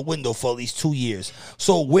out the window for at least 2 years.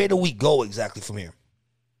 So where do we go exactly from here?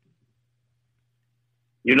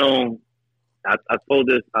 You know, I told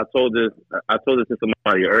this to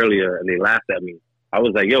somebody earlier, and they laughed at me. I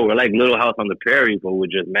was like, "Yo, we're like Little House on the Prairie, but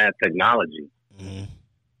with just mad technology. Mm-hmm.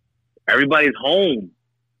 Everybody's home.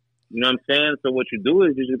 You know what I'm saying? So what you do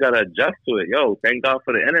is you just gotta adjust to it. Yo, thank God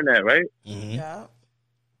for the internet, right? Mm-hmm. Yeah.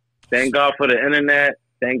 Thank God for the internet.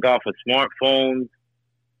 Thank God for smartphones.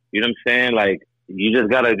 You know what I'm saying? Like, you just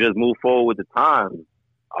gotta just move forward with the times.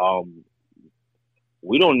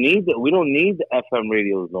 We don't need the FM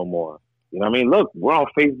radios no more. You know what I mean? Look, we're on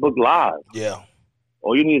Facebook Live. Yeah.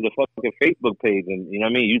 All you need is a fucking Facebook page, and you know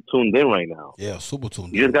what I mean? You tuned in right now. Yeah, super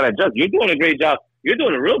tuned in. You just gotta adjust. You're doing a great job. You're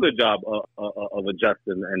doing a real good job of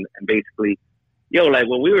adjusting and basically, yo, like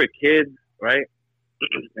when we were kids, right?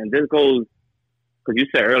 And this goes, because you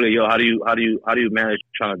said earlier, yo, how do you manage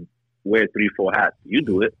trying to wear 3-4 hats? You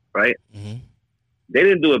do it, right? Mm-hmm. They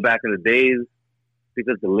didn't do it back in the days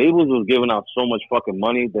because the labels was giving out so much fucking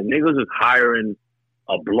money. The niggas was hiring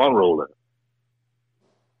a blunt roller.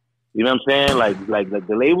 You know what I'm saying? Like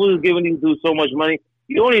the label was giving these dudes so much money.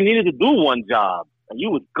 You only needed to do one job, and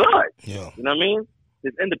you was good. Yeah. You know what I mean?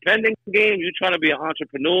 This independent game, you trying to be an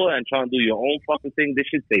entrepreneur and trying to do your own fucking thing. This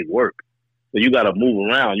shit takes work. So you gotta move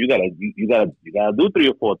around. You gotta do 3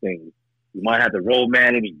 or 4 things. You might have to road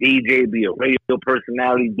manage, DJ, be a radio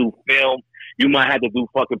personality, do film. You might have to do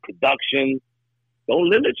fucking production. Don't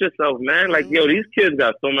limit yourself, man. Like, yo, these kids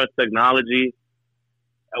got so much technology.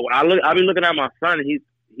 I be looking at my son.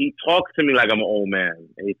 He talks to me like I'm an old man.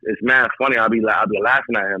 It's mad funny. I'll be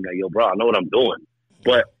laughing at him like, yo, bro, I know what I'm doing.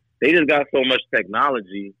 But they just got so much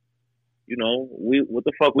technology. You know, what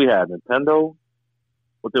the fuck we had? Nintendo?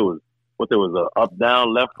 What what there was a up,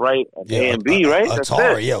 down, left, right, A and B, right? That's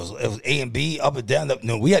Atari, it. yeah, it was A and B, up and down.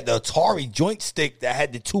 No, we had the Atari joint stick that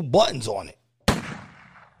had the 2 buttons on it.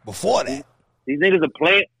 Before that, these niggas are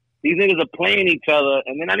playing. These niggas are playing each other,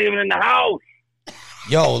 and they're not even in the house.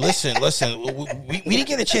 Yo, listen. We didn't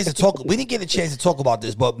get a chance to talk. We didn't get a chance to talk about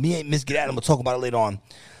this, but me and Miss Get Adam will talk about it later on.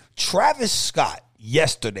 Travis Scott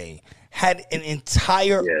yesterday had an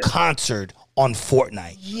entire concert on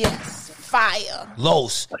Fortnite. Yes, fire.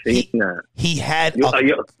 Los, he had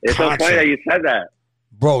it's so funny that you said that,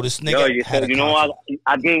 bro. This nigga had you know what?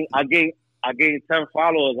 I gained 10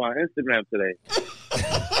 followers on Instagram today.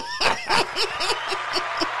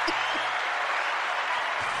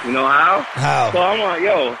 You know how? How? So I'm like,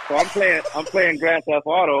 I'm playing Grand Theft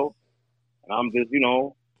Auto, and I'm just,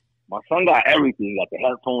 my son got everything, he got the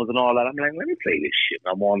headphones and all that. I'm like, let me play this shit.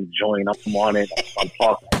 I'm on the joint, I'm on it, I'm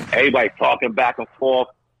talking, everybody talking back and forth.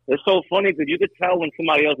 It's so funny because you could tell when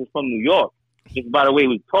somebody else is from New York just by the way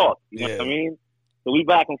we talk. You know what I mean? So we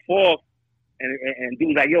back and forth, and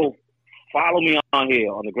dude's like, yo, follow me on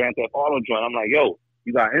here on the Grand Theft Auto joint. I'm like, yo,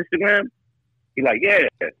 you got Instagram? He's like, yeah.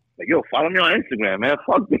 Like, yo, follow me on Instagram, man.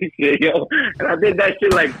 Fuck this shit, yo. And I did that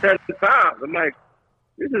shit like 10 times. I'm like,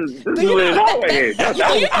 this is what it's all right here. That was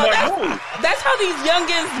a smart move. That's how these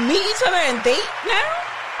youngins meet each other and date now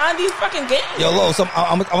on these fucking games. Yo, Lo,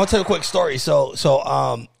 I'm gonna tell you a quick story. So,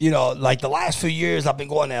 like the last few years, I've been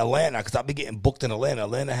going to Atlanta because I've been getting booked in Atlanta.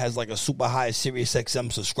 Atlanta has like a super high Sirius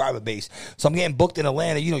XM subscriber base, so I'm getting booked in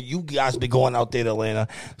Atlanta. You guys been going out there to Atlanta.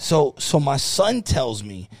 So my son tells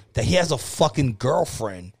me that he has a fucking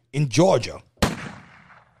girlfriend in Georgia. You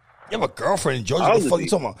have a girlfriend in Georgia? What the fuck are you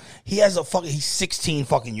talking about? He has he's 16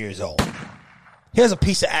 fucking years old. He has a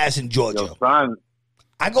piece of ass in Georgia. Yo, son,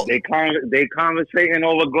 they conversating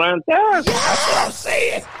over Grand Theft. Yeah, that's what I'm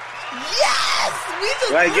saying. Yes! We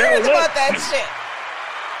just learned about that shit.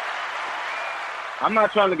 I'm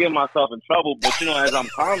not trying to get myself in trouble, but as I'm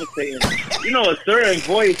conversating, a certain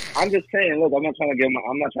voice. I'm just saying, look, I'm not trying to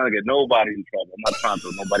get nobody in trouble. I'm not trying to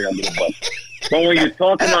throw nobody under the bus. But when you're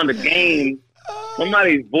talking on the game,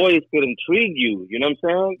 somebody's voice could intrigue you. You know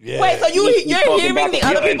what I'm saying? Yeah. Wait, so you're hearing the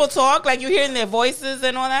other people talk, like you're hearing their voices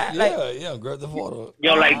and all that? Yeah, grab the photo.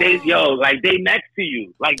 Like they next to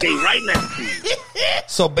you, like they right next to you.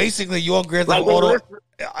 So basically, you on Grand Theft Auto,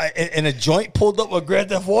 and a joint pulled up with Grand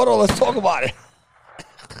Theft Auto. Let's talk about it.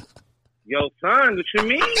 Yo, son, what you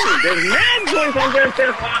mean? There's mad joints on Grand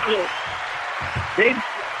Theft Auto.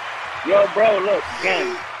 Yo, bro, look,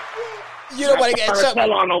 again. You don't want to get shut.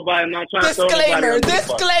 Tell on nobody. I'm not trying to Disclaimer.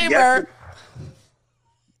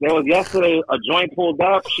 There was yesterday a joint pulled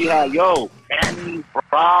up. She had panties,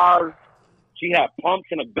 bras. She had pumps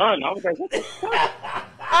and a gun. I was like, what the fuck?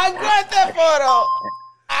 I got that photo.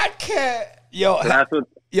 I can't.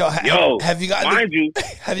 Have you got? Mind you,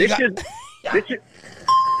 this shit.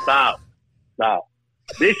 Stop.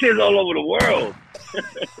 This shit's all over the world.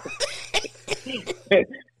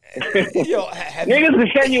 Niggas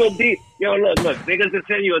can send you a D. Look. Niggas can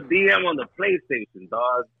send you a DM on the PlayStation,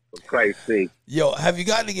 dog. For Christ's sake. Yo, have you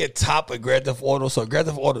gotten to get top at Grand Theft Auto? So Grand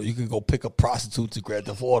Theft Auto, you can go pick up prostitutes at Grand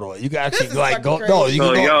Theft Auto. You can actually go. No, you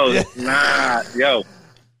can go.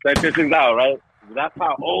 Check this thing out, right? That's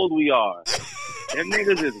how old we are. Them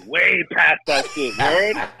niggas is way past that shit,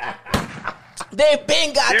 right? They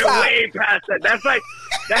been got They're top. way past that. That's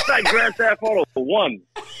like Grand Theft Auto 1.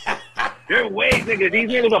 They're way niggas. These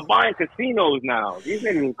niggas are buying casinos now. These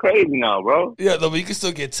niggas is crazy now, bro. Yeah, no, but you can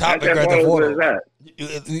still get top at Grand Theft Auto.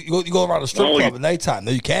 You go around the strip club at nighttime.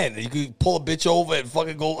 No, you can. You can pull a bitch over and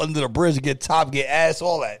fucking go under the bridge and get top, get ass,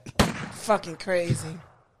 all that. Fucking crazy.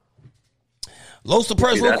 Los the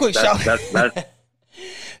Press, real quick.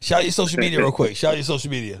 Shout your social media real quick. Shout your social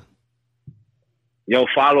media. Yo,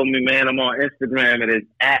 follow me, man. I'm on Instagram. It is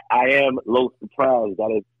at I am Los Surprise.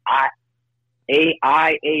 That is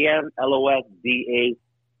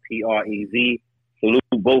AIAMLOSDAPREZ. Salute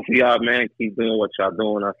both of y'all, man. Keep doing what y'all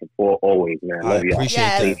doing. I support always, man. Love y'all.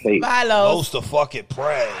 Appreciate it. Bye, Los. Los the fucking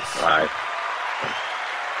Prez. All right.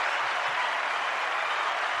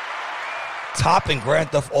 Top and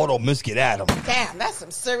Grand Theft Auto, Miss Get Adam. Damn, that's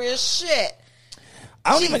some serious shit.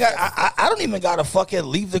 I don't even gotta fucking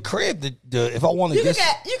leave the crib if I want to. You can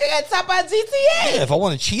get top on GTA. Yeah, if I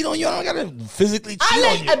want to cheat on you, I don't gotta physically cheat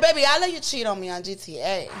on you. Baby, I'll let you cheat on me on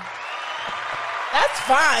GTA. That's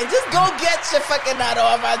fine. Just go get your fucking nut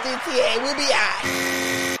off on GTA. We'll be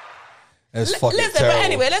alright. That's fucking Listen, terrible. but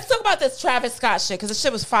anyway, let's talk about this Travis Scott shit because the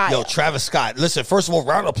shit was fire. Yo, Travis Scott. Listen, first of all,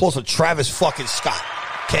 round of applause for Travis fucking Scott.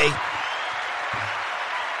 Okay,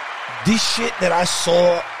 this shit that I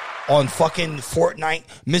saw on fucking Fortnite,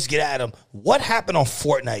 Miss Get Adam. What happened on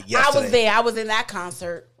Fortnite yesterday? I was there. I was in that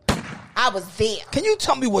concert. I was there. Can you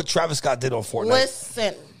tell me what Travis Scott did on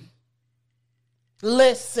Fortnite?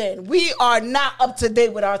 Listen. We are not up to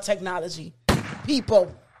date with our technology,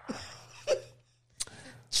 people.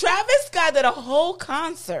 Travis Scott did a whole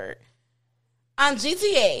concert on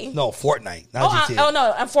GTA. No, Fortnite, not GTA.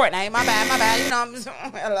 On Fortnite. My bad. You know,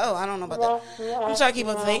 hello. I don't know about that. I'm trying to keep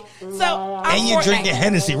up to date. So, and you're drinking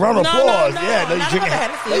Hennessy. Round of applause. Yeah, no, you're drinking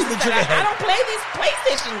Hennessy. I don't play these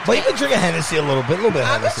PlayStation games. But you've been drinking Hennessy a little bit of Hennessy.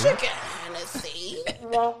 I've been drinking Hennessy.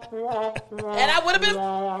 And I would have been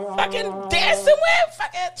fucking dancing with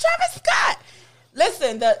fucking Travis Scott.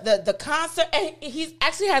 Listen, the concert, and he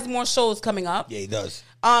actually has more shows coming up. Yeah, he does.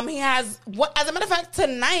 He has, as a matter of fact,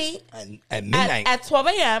 tonight at midnight at 12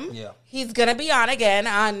 a.m. Yeah, he's gonna be on again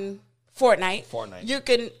on Fortnite. You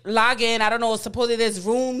can log in. I don't know. Supposedly there's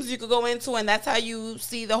rooms you could go into, and that's how you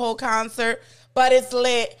see the whole concert. But it's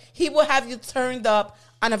lit. He will have you turned up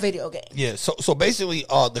on a video game. Yeah. So basically,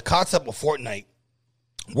 the concept of Fortnite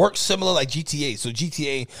works similar like GTA. So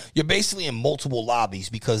GTA, you're basically in multiple lobbies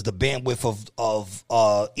because the bandwidth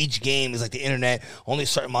of each game is like the internet, only a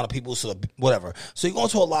certain amount of people, so whatever. So you go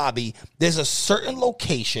into a lobby, there's a certain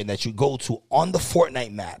location that you go to on the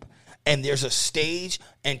Fortnite map, and there's a stage,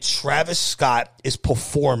 and Travis Scott is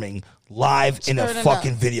performing live in a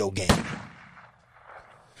fucking video game.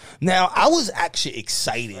 Now, I was actually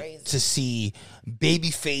excited to see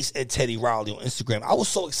Babyface and Teddy Riley on Instagram. I was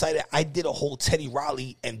so excited, I did a whole Teddy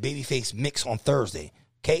Riley and Babyface mix on Thursday.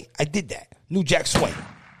 Okay? I did that. New Jack Swing.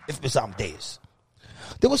 Infamous Amadeus.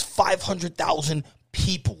 There was 500,000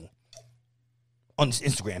 people on this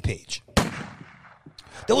Instagram page.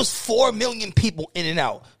 There was 4 million people in and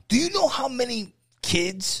out. Do you know how many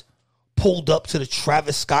kids pulled up to the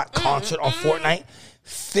Travis Scott concert on Fortnite?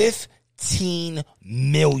 15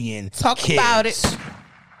 million Talk kids. about it.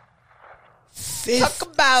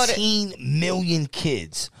 15 million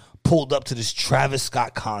kids pulled up to this Travis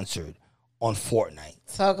Scott concert on Fortnite.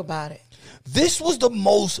 Talk about it. This was the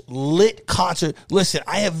most lit concert. Listen,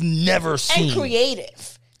 I have never seen. And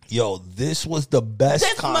creative. Yo, this was the best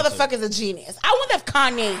concert. This motherfucker's a genius. I wonder if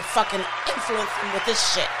Kanye fucking influenced him with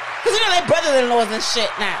this shit. Because you know they brother-in-laws and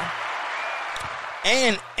shit now.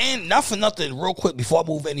 And not for nothing, real quick, before I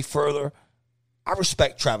move any further, I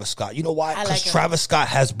respect Travis Scott. You know why? Because Travis Scott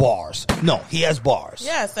has bars. No, he has bars.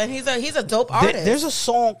 Yes, and he's a dope artist. There's a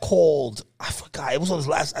song called, I forgot, it was on his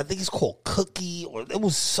last, I think it's called Cookie, or there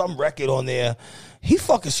was some record on there. He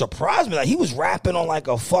fucking surprised me. Like, he was rapping on like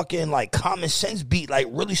a fucking like Common Sense beat, like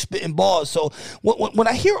really spitting bars. So when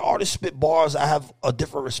I hear artists spit bars, I have a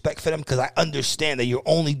different respect for them because I understand that you're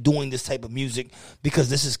only doing this type of music because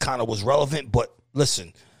this is kind of what's relevant. But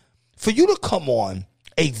listen, for you to come on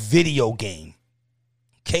a video game,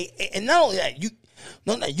 okay, and not only that,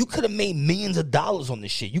 you could have made millions of dollars on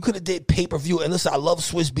this shit. You could have did pay-per-view. And listen, I love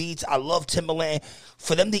Swiss Beats. I love Timberland.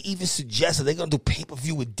 For them to even suggest that they're going to do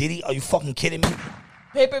pay-per-view with Diddy, are you fucking kidding me?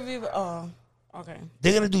 Pay-per-view, oh, okay.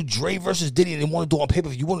 They're going to do Dre versus Diddy, and they want to do it on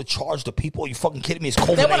pay-per-view. You want to charge the people? Are you fucking kidding me? It's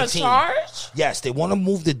COVID-19. They want to charge? Yes, they want to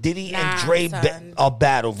move the Diddy and Dre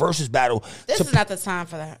battle versus battle. This is not the time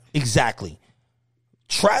for that. Exactly.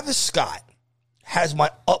 Travis Scott has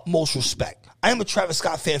my utmost respect. I am a Travis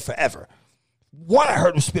Scott fan forever. One, I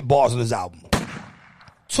heard him spit bars on his album.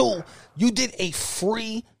 Two, you did a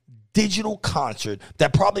free digital concert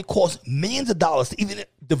that probably cost millions of dollars to even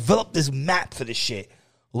develop this map for this shit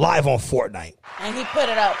live on Fortnite. And he put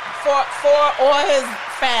it up for all his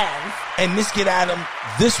fans. And Miss Get Adam,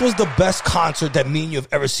 this was the best concert that me and you have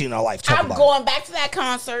ever seen in our life. I'm going back to that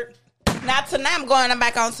concert. Not tonight. I'm going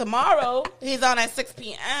back on tomorrow. He's on at 6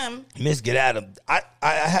 p.m. Miss Get Adam. I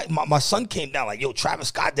had my son came down like, yo, Travis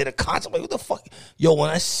Scott did a concert. Like, what the fuck? Yo,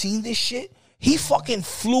 when I seen this shit, he fucking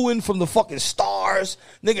flew in from the fucking stars.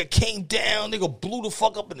 Nigga came down. Nigga blew the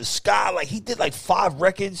fuck up in the sky. Like, he did like 5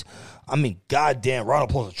 records. I mean, goddamn, round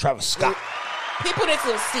of applause to Travis Scott. People need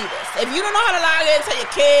to see this. If you don't know how to log in, tell your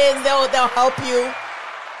kids. They'll help you.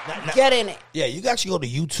 Get in it. Yeah, you can actually go to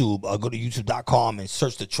YouTube. Go to youtube.com and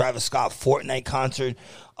search the Travis Scott Fortnite concert.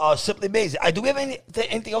 Simply amazing. Do we have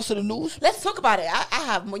anything else in the news? Let's talk about it. I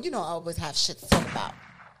have more. You know I always have shit to talk about.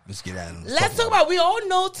 Let's get at it. Let's talk about it. We all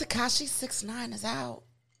know Tekashi 6ix9ine is out.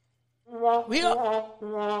 We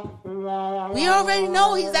already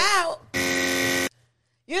know he's out.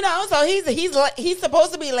 You know, so he's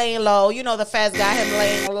supposed to be laying low. You know, the feds got him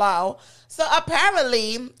laying low. So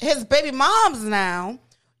apparently his baby mom's now.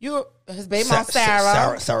 His baby mom,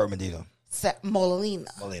 Sarah Medina. Molina.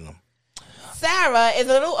 Sarah is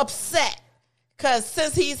a little upset because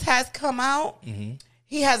since he has come out,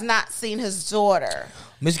 he has not seen his daughter.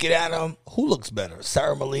 Miss Get Adam, who looks better,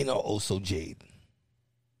 Sarah Molina or Oso Jade?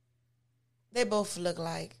 They both look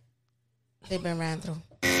like They've been ran through.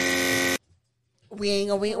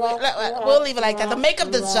 We'll leave it like that. The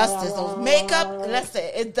makeup does justice. Those makeup, listen,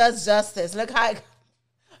 it does justice. Look how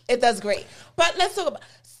it does great. But let's talk about.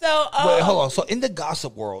 So wait, hold on. So in the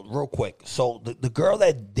gossip world, real quick. So the girl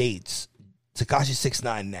that dates Tekashi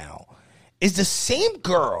 6ix9ine now is the same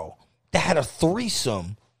girl that had a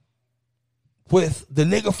threesome with the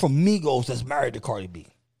nigga from Migos that's married to Cardi B.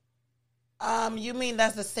 You mean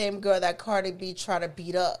that's the same girl that Cardi B tried to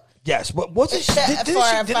beat up? Yes, but what's it?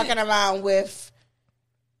 Fucking around with.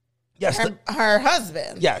 Yes, her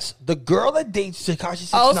husband. Yes, the girl that dates Tekashi 6ix9ine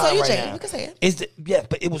Oh, so you right Jay, now you can say it. Yes,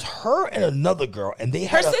 but it was her and another girl, and they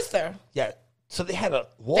had her sister. Yeah, so they had a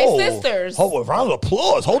whoa. They sisters. Hold a round of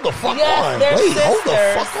applause. Hold the fuck on. They're Wait, sisters. hold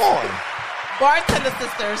the fuck on. Bartender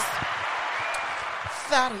sisters.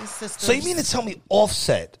 Sorry, sisters. So you mean to tell me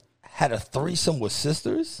Offset had a threesome with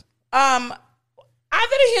sisters? I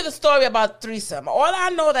didn't hear the story about threesome. All I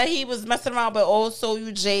know that he was messing around with old So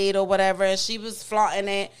You Jade or whatever, and she was flaunting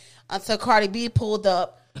it until Cardi B pulled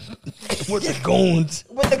up. With the goons.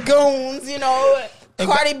 With the goons, you know. And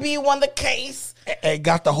Cardi B won the case. And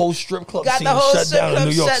got the whole strip club got scene the whole shut strip down club in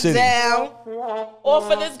New York shut City. Down. All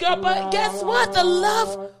for this girl. But guess what? The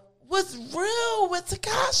love was real with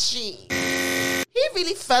Tekashi. He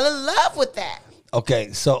really fell in love with that.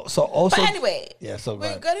 Okay, so also. But anyway, yeah, so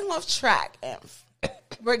we're getting off track,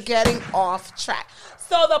 We're getting off track.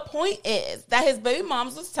 So the point is that his baby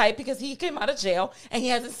moms was tight because he came out of jail and he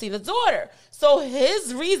hasn't seen his daughter. So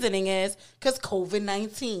his reasoning is because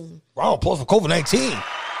COVID-19. Round of applause for COVID-19.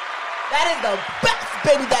 That is the best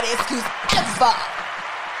baby daddy excuse ever.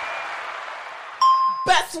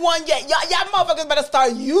 Best one yet. Y'all motherfuckers better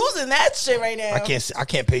start using that shit right now. I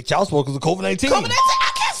can't pay child support because of COVID-19.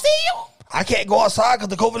 I can't see you. I can't go outside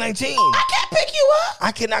because of COVID-19. I can't pick you up.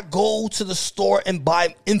 I cannot go to the store and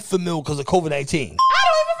buy Infamil because of COVID-19. I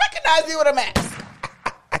don't even recognize you with a mask.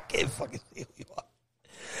 I can't fucking see who you are.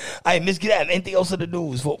 All right, Miss Get Out. Anything else in the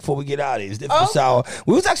news before we get out of here? It's different sour.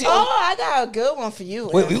 We was actually. I got a good one for you.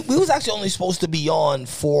 We was actually only supposed to be on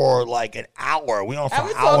for like an hour. We on for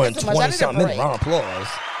an hour and 20-something minutes. Round of applause.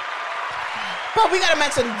 But we got to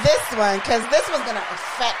mention this one because this one's going to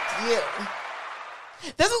affect you.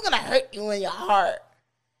 This one's going to hurt you in your heart.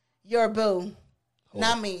 Your boo.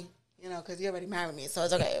 Not me. You know, because you already married me, so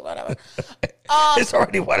it's okay. Whatever. It's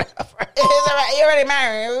already whatever. It's all right. You already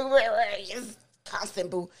married. It's constant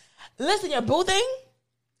boo. Listen, your boo thing,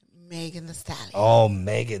 Megan Thee Stallion. Oh,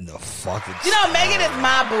 Megan the fucking You know, Megan is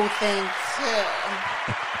my boo thing, too.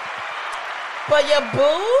 But your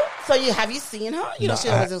boo, so have you seen her? You know, she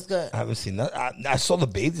always looks good. I haven't seen that. I saw the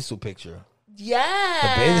bathing suit picture. Yeah. The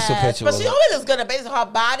bathing suit picture. But she always looks good. The bathing suit. Her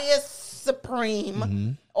body is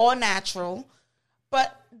supreme, all natural.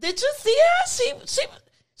 But did you see her?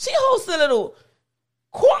 She hosted a little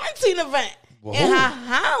quarantine event in her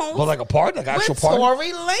house. Well, like a party, like actual party.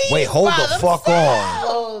 Tory Lanez. Wait, hold the fuck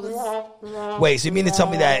on. Wait, so you mean to tell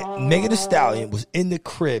me that Megan Thee Stallion was in the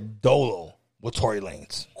crib dolo with Tory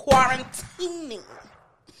Lanez? Quarantining.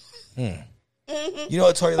 You know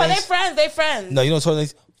what Tory Lanez? But they friends. No, you know what Tory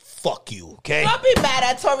Lanez? Fuck you, okay? Don't be mad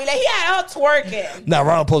at Tory Lanez. He had her twerking. Nah,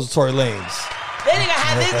 round of applause to Tory Lanez. This nigga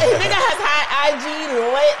has high IG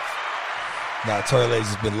lit. Nah, Tory Lanez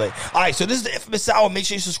has been late. All right, so this is the Infamous Hour. Make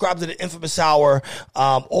sure you subscribe to the Infamous Hour.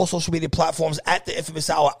 All social media platforms at the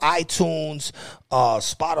Infamous Hour, iTunes,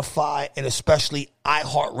 Spotify, and especially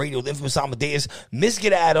iHeartRadio. The Infamous Amadeus. Miss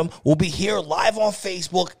Get Adam will be here live on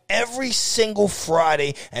Facebook every single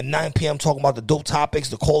Friday at 9 p.m. talking about the dope topics.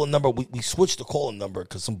 The call-in number, we switched the call-in number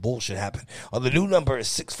because some bullshit happened. The new number is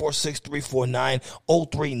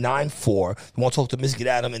 646-349-0394. You want to talk to Miss Get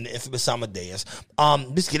Adam and the Infamous Amadeus.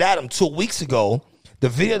 Miss Get Adam, 2 weeks ago, the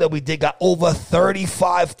video that we did got over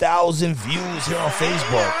 35,000 views here on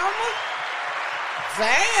Facebook.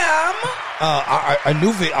 Damn.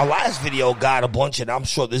 Our last video got a bunch, and I'm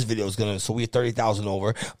sure this video is gonna. So we're 30,000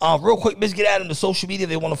 over. Real quick, Miss Get Out on the social media.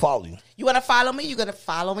 They want to follow you. You want to follow me? You're gonna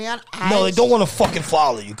follow me on IG? No, they don't want to fucking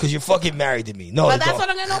follow you because you're fucking married to me. No, but that's why I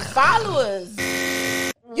don't get no followers.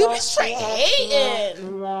 You be straight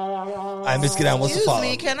hating. All right, Miss Get Out, what's the follow?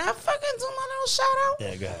 Excuse me, can I fucking do my little shout out?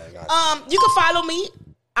 Yeah, go ahead. Got you can follow me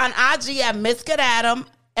on IG at Miss Get Adam,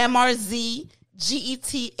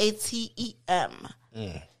 MRZGETATEM.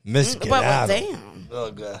 Miss Get Adam. Damn. Oh,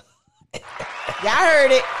 God. Y'all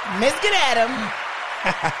heard it. Miss Get Adam.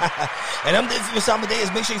 And I'm the Infamous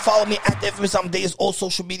Amadeus. Make sure you follow me at the Infamous Amadeus, all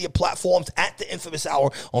social media platforms at the Infamous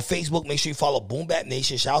Hour on Facebook. Make sure you follow Boom Bap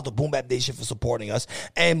Nation. Shout out to Boom Bap Nation for supporting us.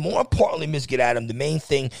 And more importantly, Miss Get Adam, the main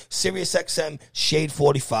thing, Sirius XM Shade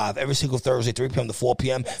 45 every single Thursday, 3 p.m. to 4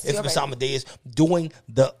 p.m. Infamous Amadeus doing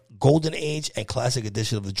the Golden Age and Classic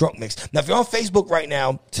Edition of the Drunk Mix. Now, if you're on Facebook right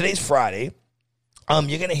now, today's Friday.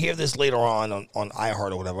 You're going to hear this later on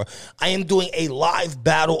iHeart or whatever. I am doing a live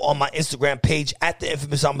battle on my Instagram page at the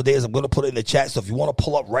Infamous Amadeus. I'm going to put it in the chat. So if you want to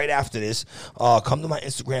pull up right after this, come to my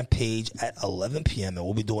Instagram page at 11 p.m. and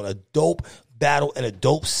we'll be doing a dope battle and a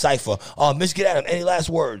dope cipher. Miss Get Adam, any last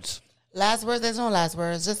words? Last words, there's no last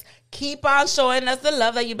words. Just keep on showing us the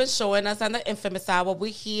love that you've been showing us on the Infamous Hour.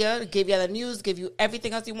 We're here to give you the news, give you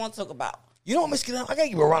everything else you want to talk about. You know what, Miss Get Adam? I got to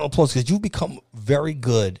give you a round of applause because you've become very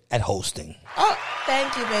good at hosting. Oh,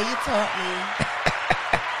 thank you, babe. You taught me.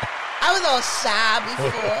 I was all shy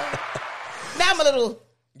before. Now I'm a little...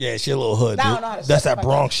 Yeah, she a little hood, now dude. I know how to That's shut that the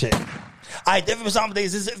fuck Bronx shit. All right, the Infamous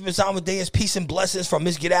Amadeus. This is Infamous Amadeus. Peace and blessings from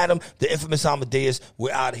Miss Get Adam. The Infamous Amadeus.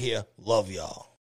 We're out of here. Love y'all.